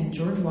Jersey, and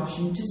George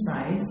Washington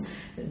decides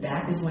that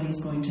that is when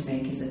he's going to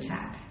make his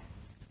attack.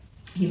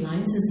 He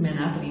lines his men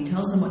up and he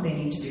tells them what they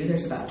need to do.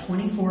 There's about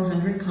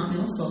 2,400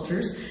 Continental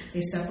soldiers.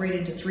 They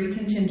separated into 3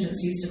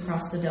 contingencies to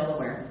cross the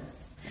Delaware.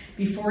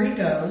 Before he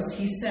goes,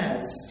 he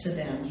says to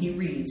them,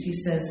 he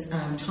says,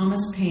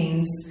 Thomas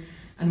Paine's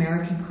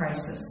American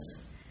Crisis.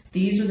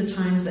 These are the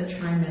times that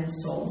try men's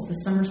souls. The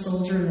summer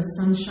soldier and the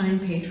sunshine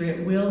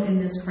patriot will in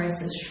this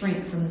crisis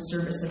shrink from the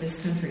service of his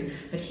country.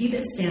 But he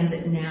that stands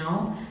it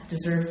now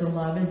deserves the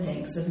love and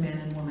thanks of man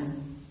and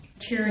woman.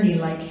 Tyranny,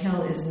 like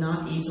hell, is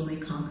not easily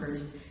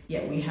conquered.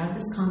 Yet we have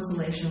this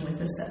consolation with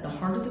us that the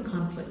harder the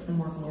conflict, the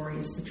more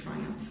glorious the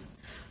triumph.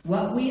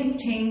 What we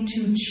obtain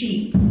too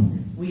cheap,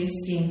 we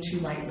esteem too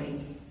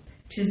lightly.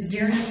 'Tis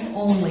dearness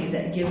only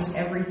that gives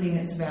everything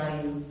its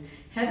value.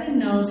 Heaven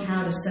knows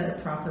how to set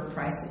a proper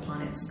price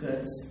upon its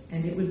goods,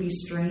 and it would be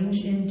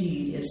strange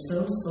indeed if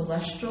so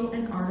celestial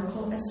an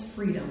article as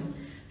freedom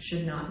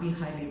should not be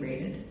highly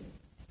rated.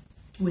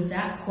 With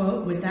that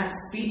quote, with that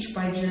speech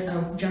by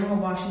General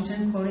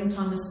Washington quoting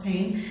Thomas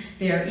Paine,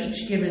 they are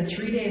each given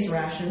 3 days'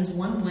 rations,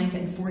 1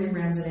 blanket, and 40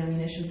 rounds of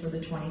ammunition for the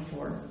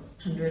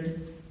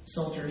 2,400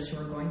 soldiers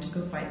who are going to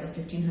go fight the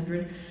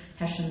 1,500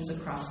 Hessians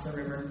across the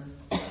river.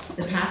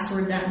 The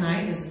password that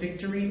night is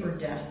victory or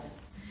death.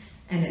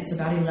 And it's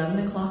about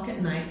 11 o'clock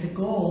at night. The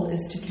goal is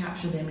to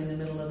capture them in the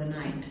middle of the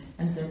night.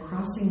 As they're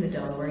crossing the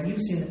Delaware,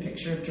 you've seen the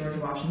picture of George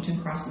Washington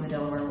crossing the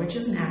Delaware, which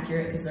isn't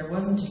accurate because there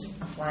wasn't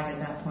a flag at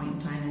that point in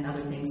time and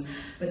other things.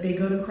 But they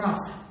go to cross.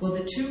 Well,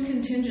 the 2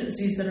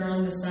 contingencies that are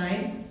on the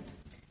side,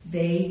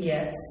 they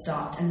get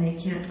stopped and they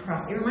can't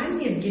cross. It reminds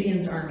me of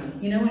Gideon's army.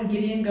 When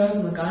Gideon goes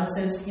and God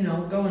says,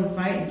 go and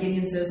fight, and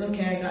Gideon says,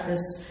 okay, I got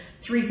this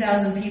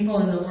 3,000 people,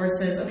 and the Lord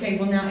says, okay,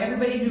 well now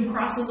everybody who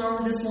crosses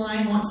over this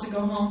line wants to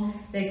go home,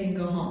 they can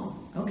go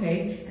home.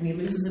 Okay, and he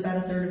loses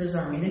about a third of his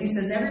army. Then he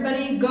says,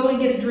 everybody go and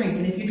get a drink,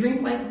 and if you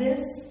drink like this,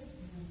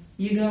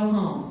 you go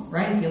home,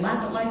 right? If you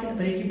lap it like it,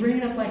 but if you bring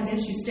it up like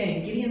this, you stay.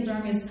 And Gideon's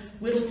army is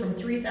whittled from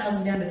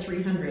 3,000 down to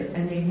 300,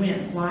 and they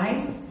win.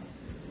 Why?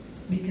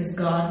 Because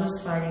God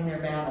was fighting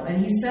their battle.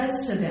 And he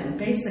says to them,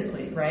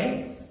 basically,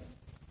 right?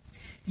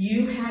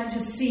 You had to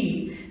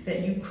see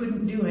that you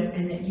couldn't do it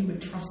and that you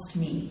would trust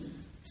me.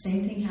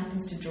 Same thing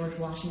happens to George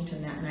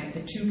Washington that night.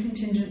 The 2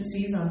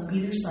 contingencies on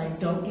either side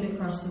don't get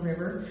across the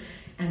river,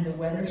 and the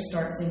weather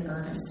starts in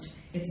earnest.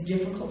 It's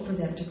difficult for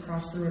them to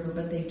cross the river,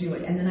 but they do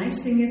it. And the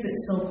nice thing is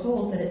it's so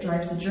cold that it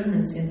drives the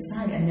Germans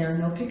inside, and there are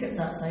no pickets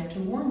outside to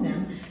warn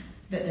them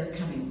that they're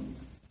coming.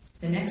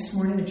 The next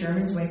morning, the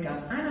Germans wake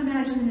up. I'm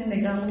imagining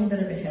they got a little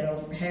bit of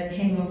a head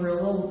hangover,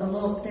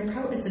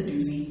 it's a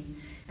doozy.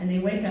 And they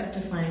wake up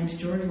to find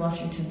George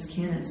Washington's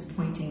cannons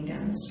pointing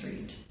down the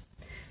street.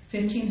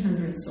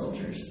 1,500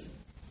 soldiers.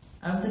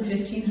 Of the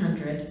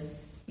 1,500,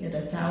 either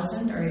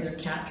 1,000 are either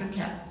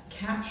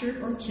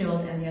captured or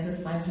killed, and the other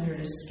 500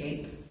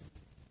 escape.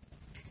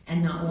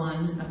 And not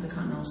one of the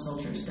Continental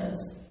soldiers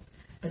does.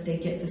 But they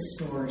get the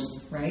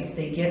stores, right?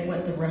 They get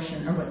what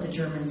the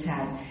Germans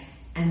had.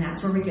 And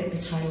that's where we get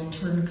the title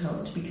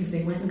turncoat, because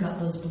they went and got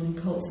those blue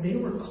coats. They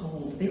were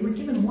cold. They were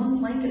given 1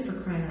 blanket for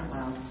crying out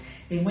loud.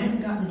 They went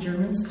and got the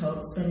Germans'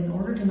 coats, but in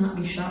order to not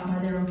be shot by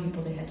their own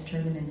people, they had to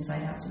turn them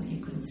inside out so that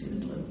you couldn't see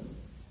the blue.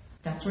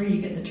 That's where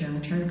you get the term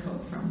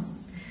turncoat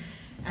from.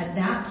 At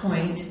that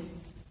point,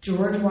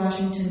 George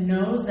Washington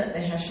knows that the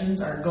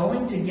Hessians are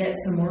going to get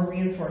some more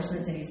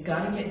reinforcements, and he's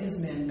got to get his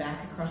men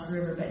back across the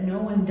river, but no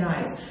one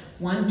dies.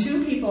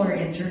 Two people are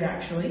injured,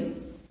 actually.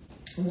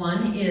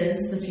 One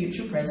is the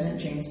future President,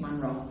 James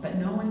Monroe, but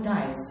no one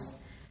dies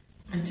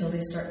until they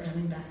start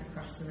coming back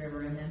across the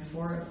river, and then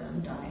 4 of them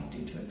die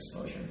due to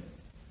exposure.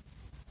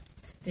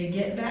 They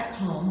get back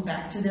home,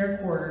 back to their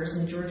quarters,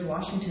 and George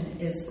Washington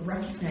is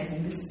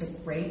recognizing this is a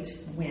great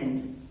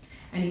win.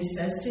 And he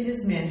says to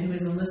his men,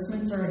 whose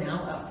enlistments are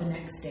now up the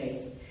next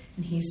day,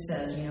 and he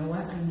says, you know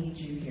what, I need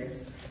you here.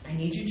 I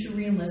need you to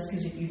re-enlist,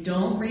 because if you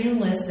don't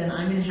re-enlist, then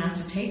I'm going to have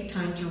to take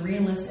time to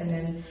re-enlist, and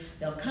then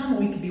they'll come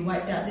and we could be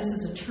wiped out. This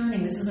is a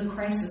turning, this is a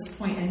crisis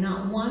point, and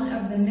not one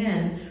of the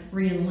men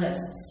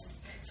re-enlists.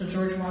 So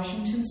George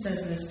Washington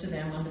says this to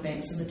them on the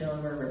banks of the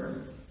Delaware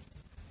River.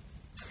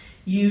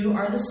 You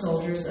are the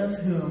soldiers of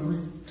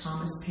whom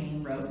Thomas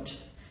Paine wrote.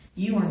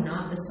 You are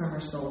not the summer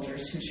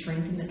soldiers who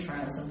shrink in the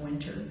trials of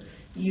winter.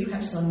 You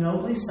have so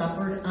nobly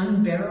suffered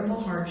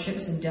unbearable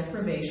hardships and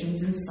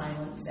deprivations in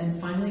silence, and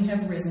finally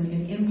have risen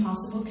in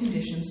impossible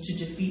conditions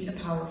to defeat a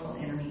powerful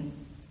enemy.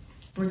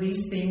 For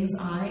these things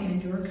I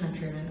and your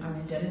countrymen are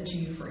indebted to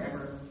you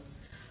forever.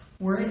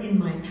 Were it in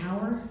my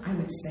power, I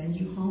would send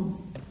you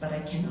home, but I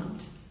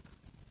cannot.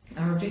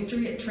 Our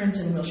victory at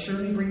Trenton will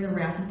surely bring the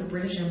wrath of the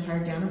British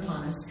Empire down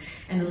upon us,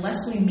 and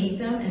unless we meet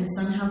them and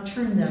somehow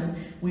turn them,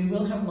 we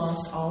will have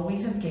lost all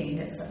we have gained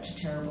at such a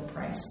terrible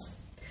price.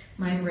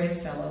 My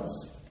brave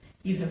fellows,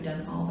 you have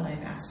done all that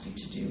I've asked you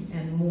to do,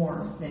 and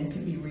more than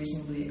could be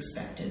reasonably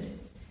expected.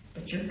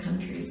 But your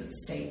country is at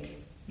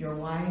stake, your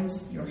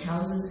wives, your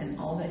houses, and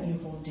all that you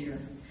hold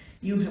dear.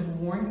 You have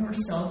worn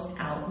yourselves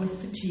out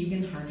with fatigue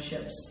and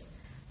hardships,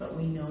 but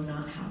we know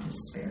not how to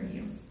spare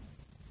you.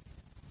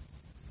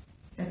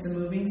 That's a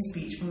moving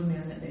speech from a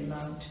man that they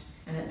loved.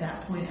 And at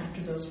that point,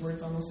 after those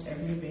words, almost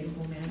every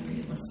available man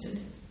re-enlisted.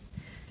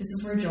 This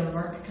is where Joan of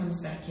Arc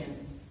comes back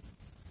in.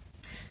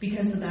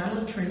 Because the Battle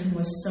of Trenton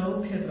was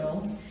so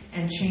pivotal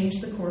and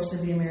changed the course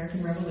of the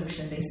American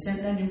Revolution, they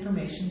sent that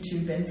information to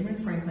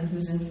Benjamin Franklin,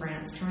 who's in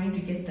France, trying to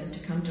get them to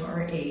come to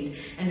our aid.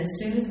 And as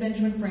soon as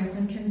Benjamin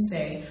Franklin can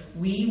say,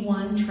 we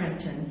won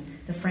Trenton,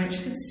 the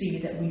French could see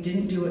that we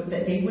didn't do it,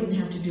 that they wouldn't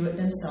have to do it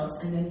themselves,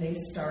 and then they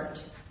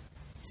start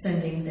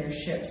sending their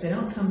ships. They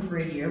don't come for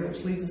a year,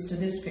 which leads us to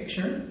this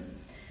picture.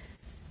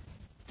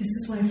 This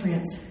is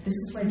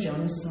why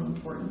Joan is so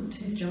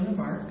important. If Joan of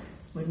Arc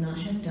would not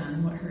have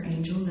done what her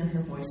angels and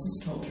her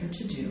voices told her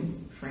to do,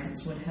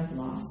 France would have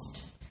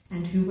lost.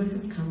 And who would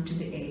have come to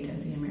the aid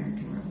of the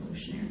American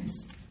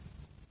revolutionaries?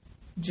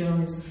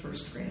 Joan is the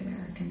first great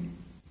American.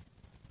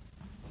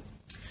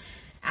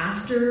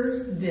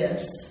 After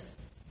this,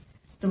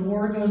 the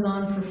war goes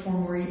on for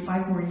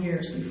 5 more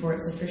years before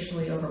it's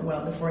officially over.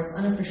 Well, before it's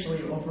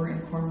unofficially over,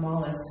 and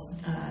Cornwallis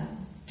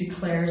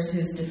declares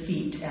his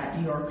defeat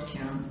at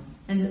Yorktown.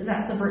 And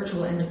that's the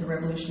virtual end of the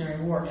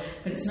Revolutionary War.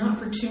 But it's not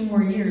for 2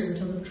 more years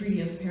until the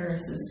Treaty of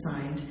Paris is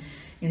signed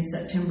in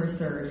September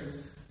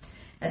 3rd.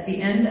 At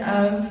the end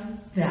of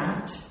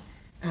that,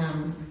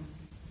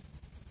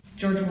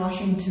 George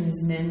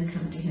Washington's men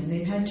come to him.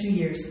 They've had 2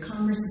 years. The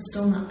Congress is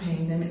still not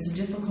paying them. It's a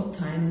difficult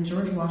time. And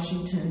George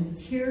Washington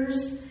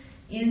hears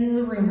in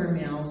the rumor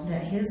mill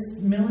that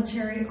his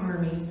military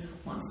army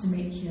wants to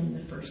make him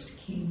the first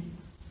king.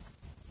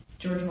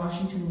 George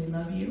Washington, we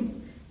love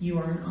you. You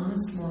are an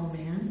honest, moral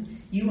man.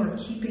 You are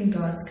keeping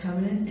God's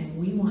covenant, and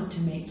we want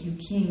to make you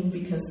king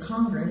because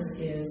Congress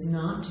is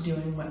not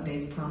doing what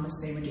they've promised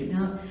they would do.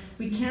 Now,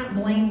 we can't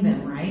blame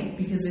them, right?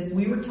 Because if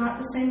we were taught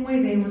the same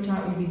way they were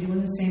taught, we'd be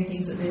doing the same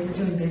things that they were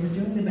doing. They were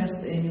doing the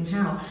best that they knew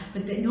how.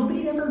 But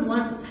nobody ever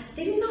learned.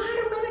 They didn't know how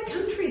to run a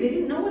country. They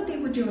didn't know what they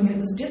were doing. It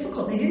was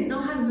difficult. They didn't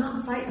know how to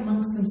not fight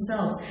amongst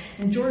themselves.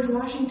 And George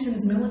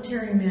Washington's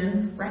military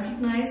men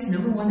recognized,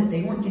 number one, that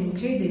they weren't getting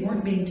paid, they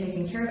weren't being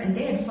taken care of, and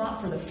they had fought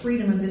for the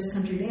freedom of this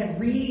country. They had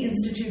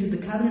reinstituted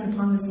the covenant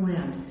upon this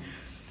land.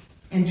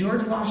 And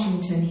George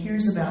Washington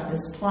hears about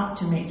this plot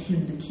to make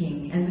him the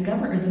king. And the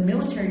government, or the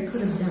military,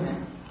 could have done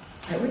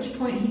it. At which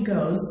point he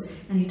goes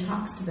and he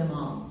talks to them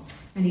all.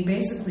 And he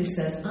basically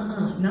says,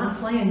 not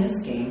playing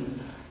this game.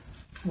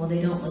 Well,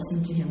 they don't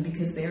listen to him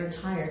because they are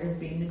tired of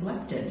being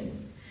neglected.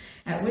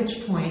 At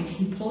which point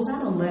he pulls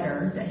out a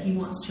letter that he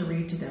wants to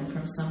read to them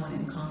from someone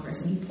in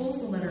Congress. And he pulls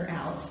the letter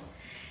out.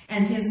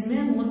 And his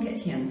men look at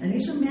him. And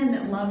these are men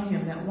that love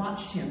him, that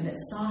watched him, that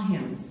saw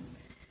him.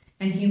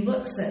 And he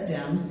looks at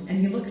them, and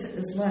he looks at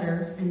this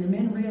letter, and the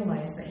men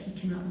realize that he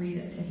cannot read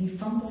it. And he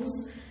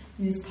fumbles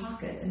in his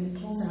pockets, and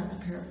he pulls out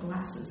a pair of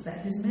glasses that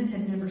his men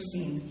had never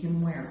seen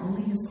him wear,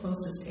 only his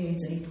closest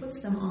aides, and he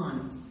puts them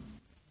on.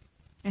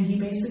 And he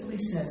basically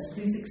says,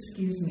 please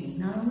excuse me,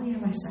 not only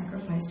have I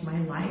sacrificed my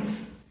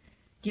life,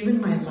 given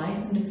my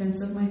life in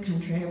defense of my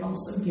country, I have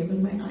also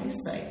given my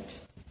eyesight.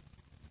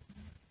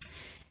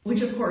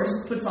 Which, of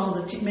course, puts all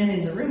the men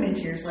in the room in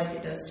tears like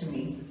it does to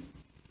me.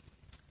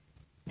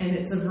 And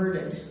it's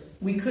averted.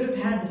 We could have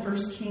had the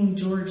first King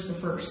George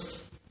I,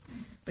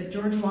 but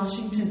George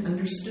Washington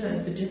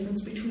understood the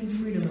difference between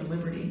freedom and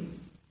liberty.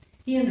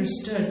 He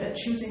understood that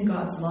choosing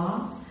God's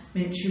law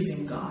meant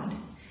choosing God.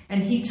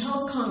 And he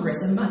tells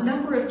Congress a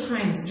number of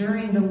times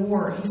during the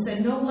war, he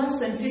said no less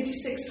than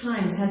 56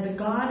 times had the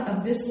God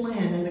of this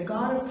land and the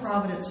God of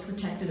providence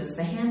protected us,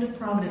 the hand of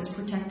providence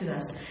protected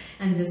us,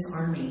 and this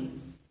army.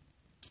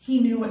 He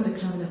knew what the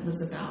covenant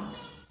was about.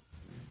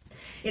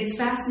 It's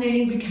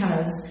fascinating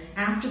because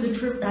after the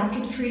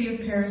Treaty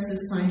of Paris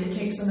is signed, it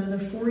takes another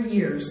 4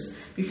 years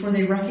before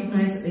they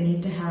recognize that they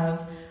need to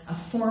have a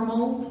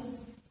formal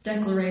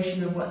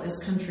declaration of what this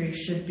country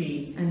should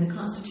be. And the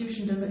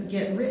Constitution doesn't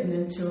get written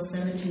until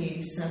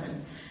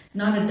 1787.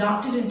 Not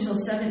adopted until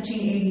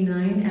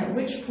 1789, at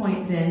which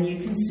point then you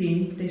can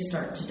see they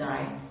start to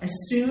die. As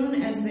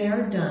soon as they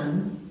are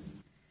done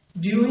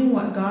doing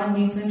what God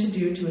needs them to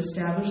do to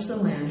establish the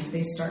land,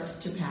 they start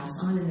to pass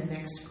on and the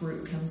next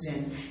group comes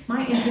in. It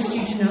might interest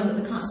you to know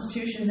that the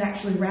Constitution is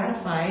actually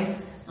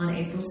ratified on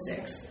April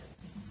 6th.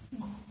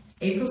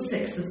 April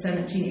 6th of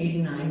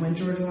 1789, when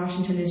George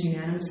Washington is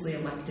unanimously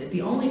elected.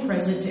 The only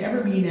president to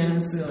ever be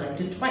unanimously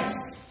elected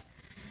twice.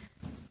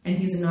 And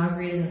he's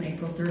inaugurated on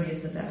April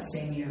 30th of that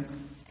same year.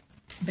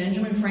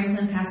 Benjamin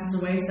Franklin passes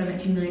away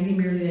 1790,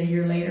 merely a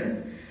year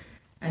later.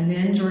 And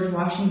then George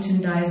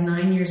Washington dies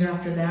 9 years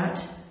after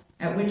that,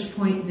 at which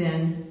point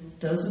then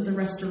those of the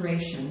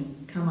Restoration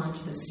come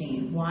onto the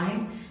scene.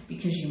 Why?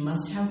 Because you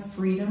must have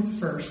freedom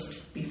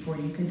first before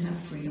you can have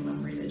freedom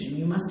of religion.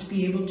 You must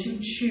be able to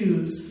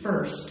choose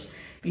first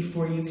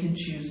before you can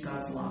choose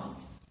God's law.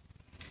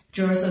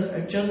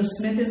 Joseph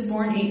Smith is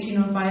born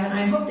 1805, and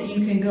I hope that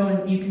you can go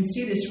and you can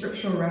see the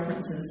scriptural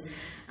references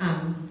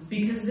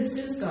because this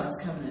is God's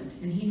covenant,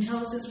 and he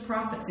tells his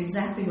prophets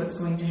exactly what's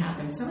going to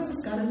happen. Some of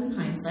us got it in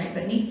hindsight,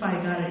 but Nephi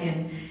got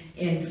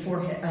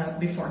it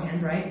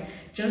beforehand, right?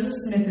 Joseph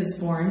Smith is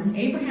born.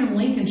 Abraham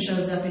Lincoln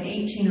shows up in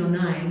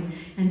 1809,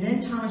 and then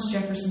Thomas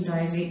Jefferson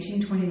dies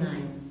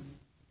 1829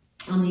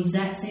 on the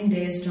exact same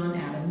day as John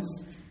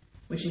Adams,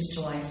 which is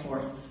July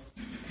 4th.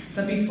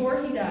 But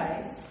before he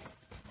dies,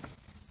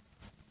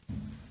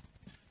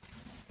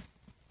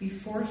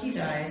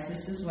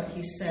 this is what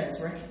he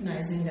says,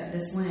 recognizing that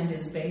this land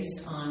is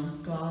based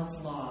on God's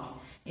law.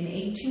 In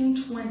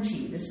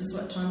 1820, this is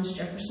what Thomas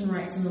Jefferson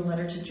writes in the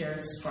letter to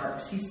Jared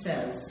Sparks. He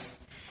says,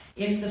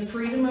 "If the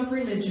freedom of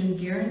religion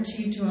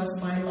guaranteed to us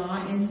by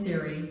law in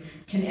theory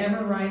can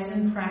ever rise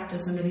in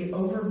practice under the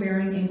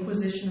overbearing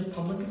inquisition of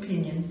public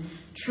opinion,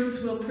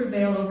 truth will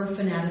prevail over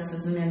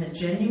fanaticism and the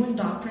genuine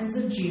doctrines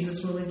of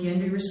Jesus will again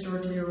be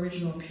restored to their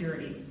original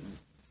purity.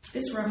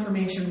 This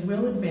Reformation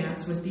will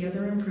advance with the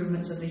other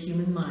improvements of the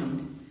human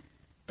mind,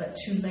 but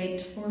too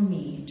late for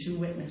me to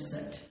witness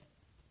it."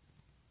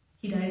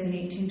 He dies in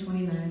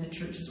 1829 and the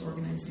church is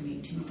organized in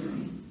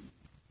 1830.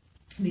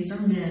 These are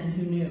men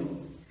who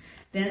knew.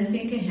 Then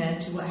think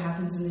ahead to what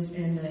happens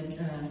in the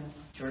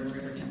Jordan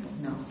River Temple.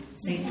 No,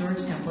 St.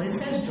 George Temple. It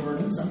says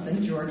Jordan,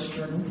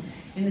 Jordan.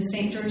 In the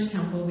St. George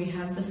Temple, we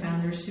have the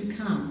founders who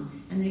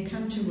come, and they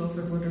come to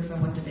Wilford Woodruff,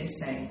 and what do they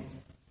say?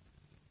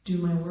 "Do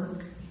my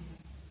work.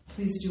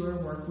 Please do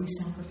our work. We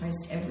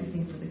sacrificed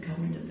everything for the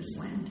covenant of this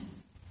land."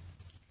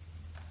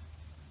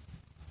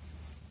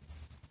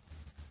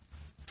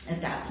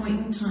 At that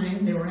point in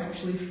time, there were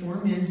actually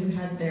 4 men who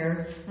had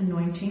their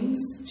anointings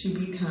to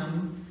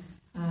become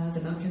the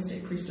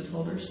Melchizedek priesthood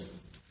holders.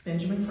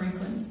 Benjamin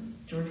Franklin,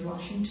 George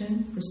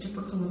Washington,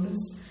 Christopher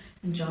Columbus,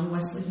 and John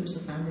Wesley, who was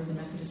the founder of the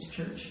Methodist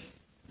Church.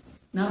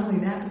 Not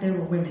only that, but there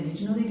were women. Did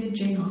you know they did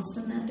Jane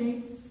Austen that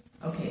day?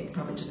 Okay, it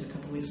probably took a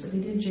couple weeks, but they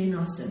did Jane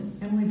Austen,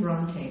 Emily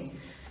Bronte,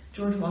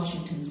 George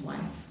Washington's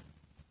wife,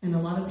 and a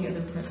lot of the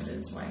other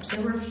presidents' wives.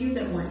 There were a few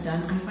that weren't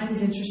done. I find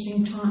it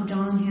interesting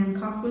John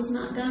Hancock was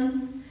not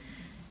done.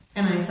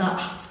 And I thought,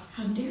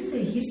 how dare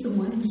they? He's the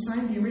one who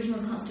signed the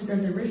original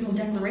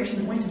declaration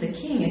that went to the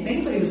king. If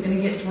anybody was going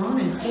to get drawn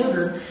and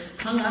quartered,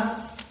 hung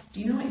up,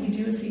 do you know what you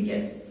do if you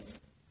get...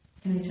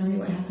 Can I tell you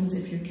what happens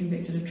if you're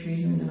convicted of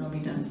treason, and then I'll be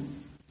done?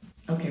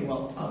 Okay,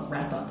 well, I'll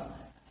wrap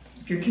up.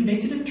 If you're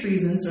convicted of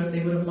treason, so if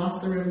they would have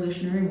lost the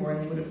Revolutionary War,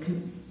 they would have...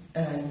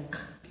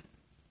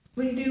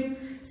 what do you do?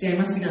 See, I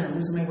must be done. I'm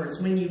losing my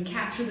words. When you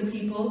capture the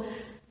people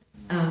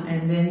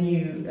and then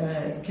you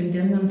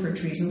condemn them for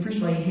treason, first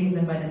of all, you hang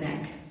them by the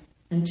neck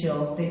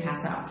until they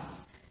pass out.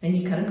 Then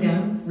you cut them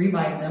down,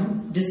 revive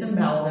them,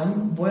 disembowel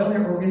them, boil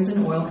their organs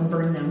in oil, and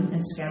burn them,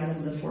 and scatter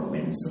them to the 4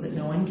 winds so that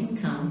no one can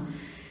come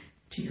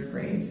to your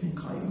grave and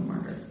call you a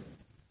martyr.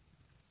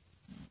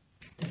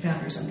 The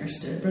founders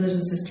understood. Brothers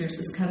and sisters,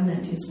 this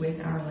covenant is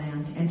with our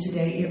land, and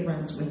today it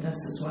runs with us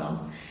as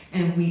well.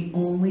 And we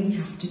only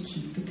have to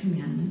keep the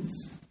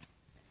commandments,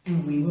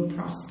 and we will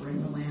prosper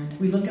in the land.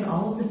 We look at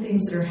all of the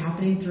things that are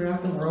happening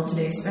throughout the world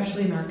today,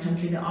 especially in our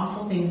country, the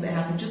awful things that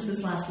happened just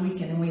this last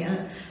weekend, and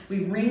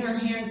we wring our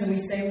hands and we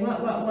say,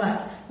 what?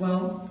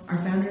 Well,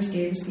 our founders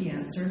gave us the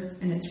answer,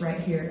 and it's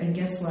right here. And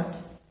guess what?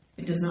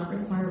 It does not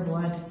require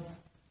blood.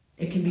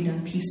 It can be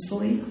done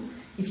peacefully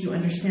if you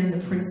understand the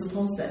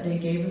principles that they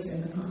gave us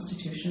in the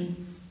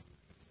Constitution.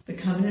 The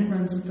covenant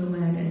runs with the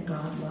land, and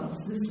God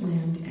loves this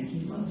land, and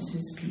he loves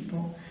his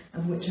people,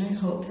 of which I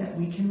hope that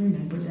we can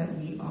remember that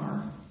we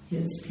are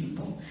his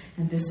people.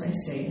 And this I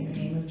say in the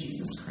name of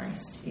Jesus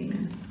Christ.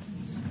 Amen.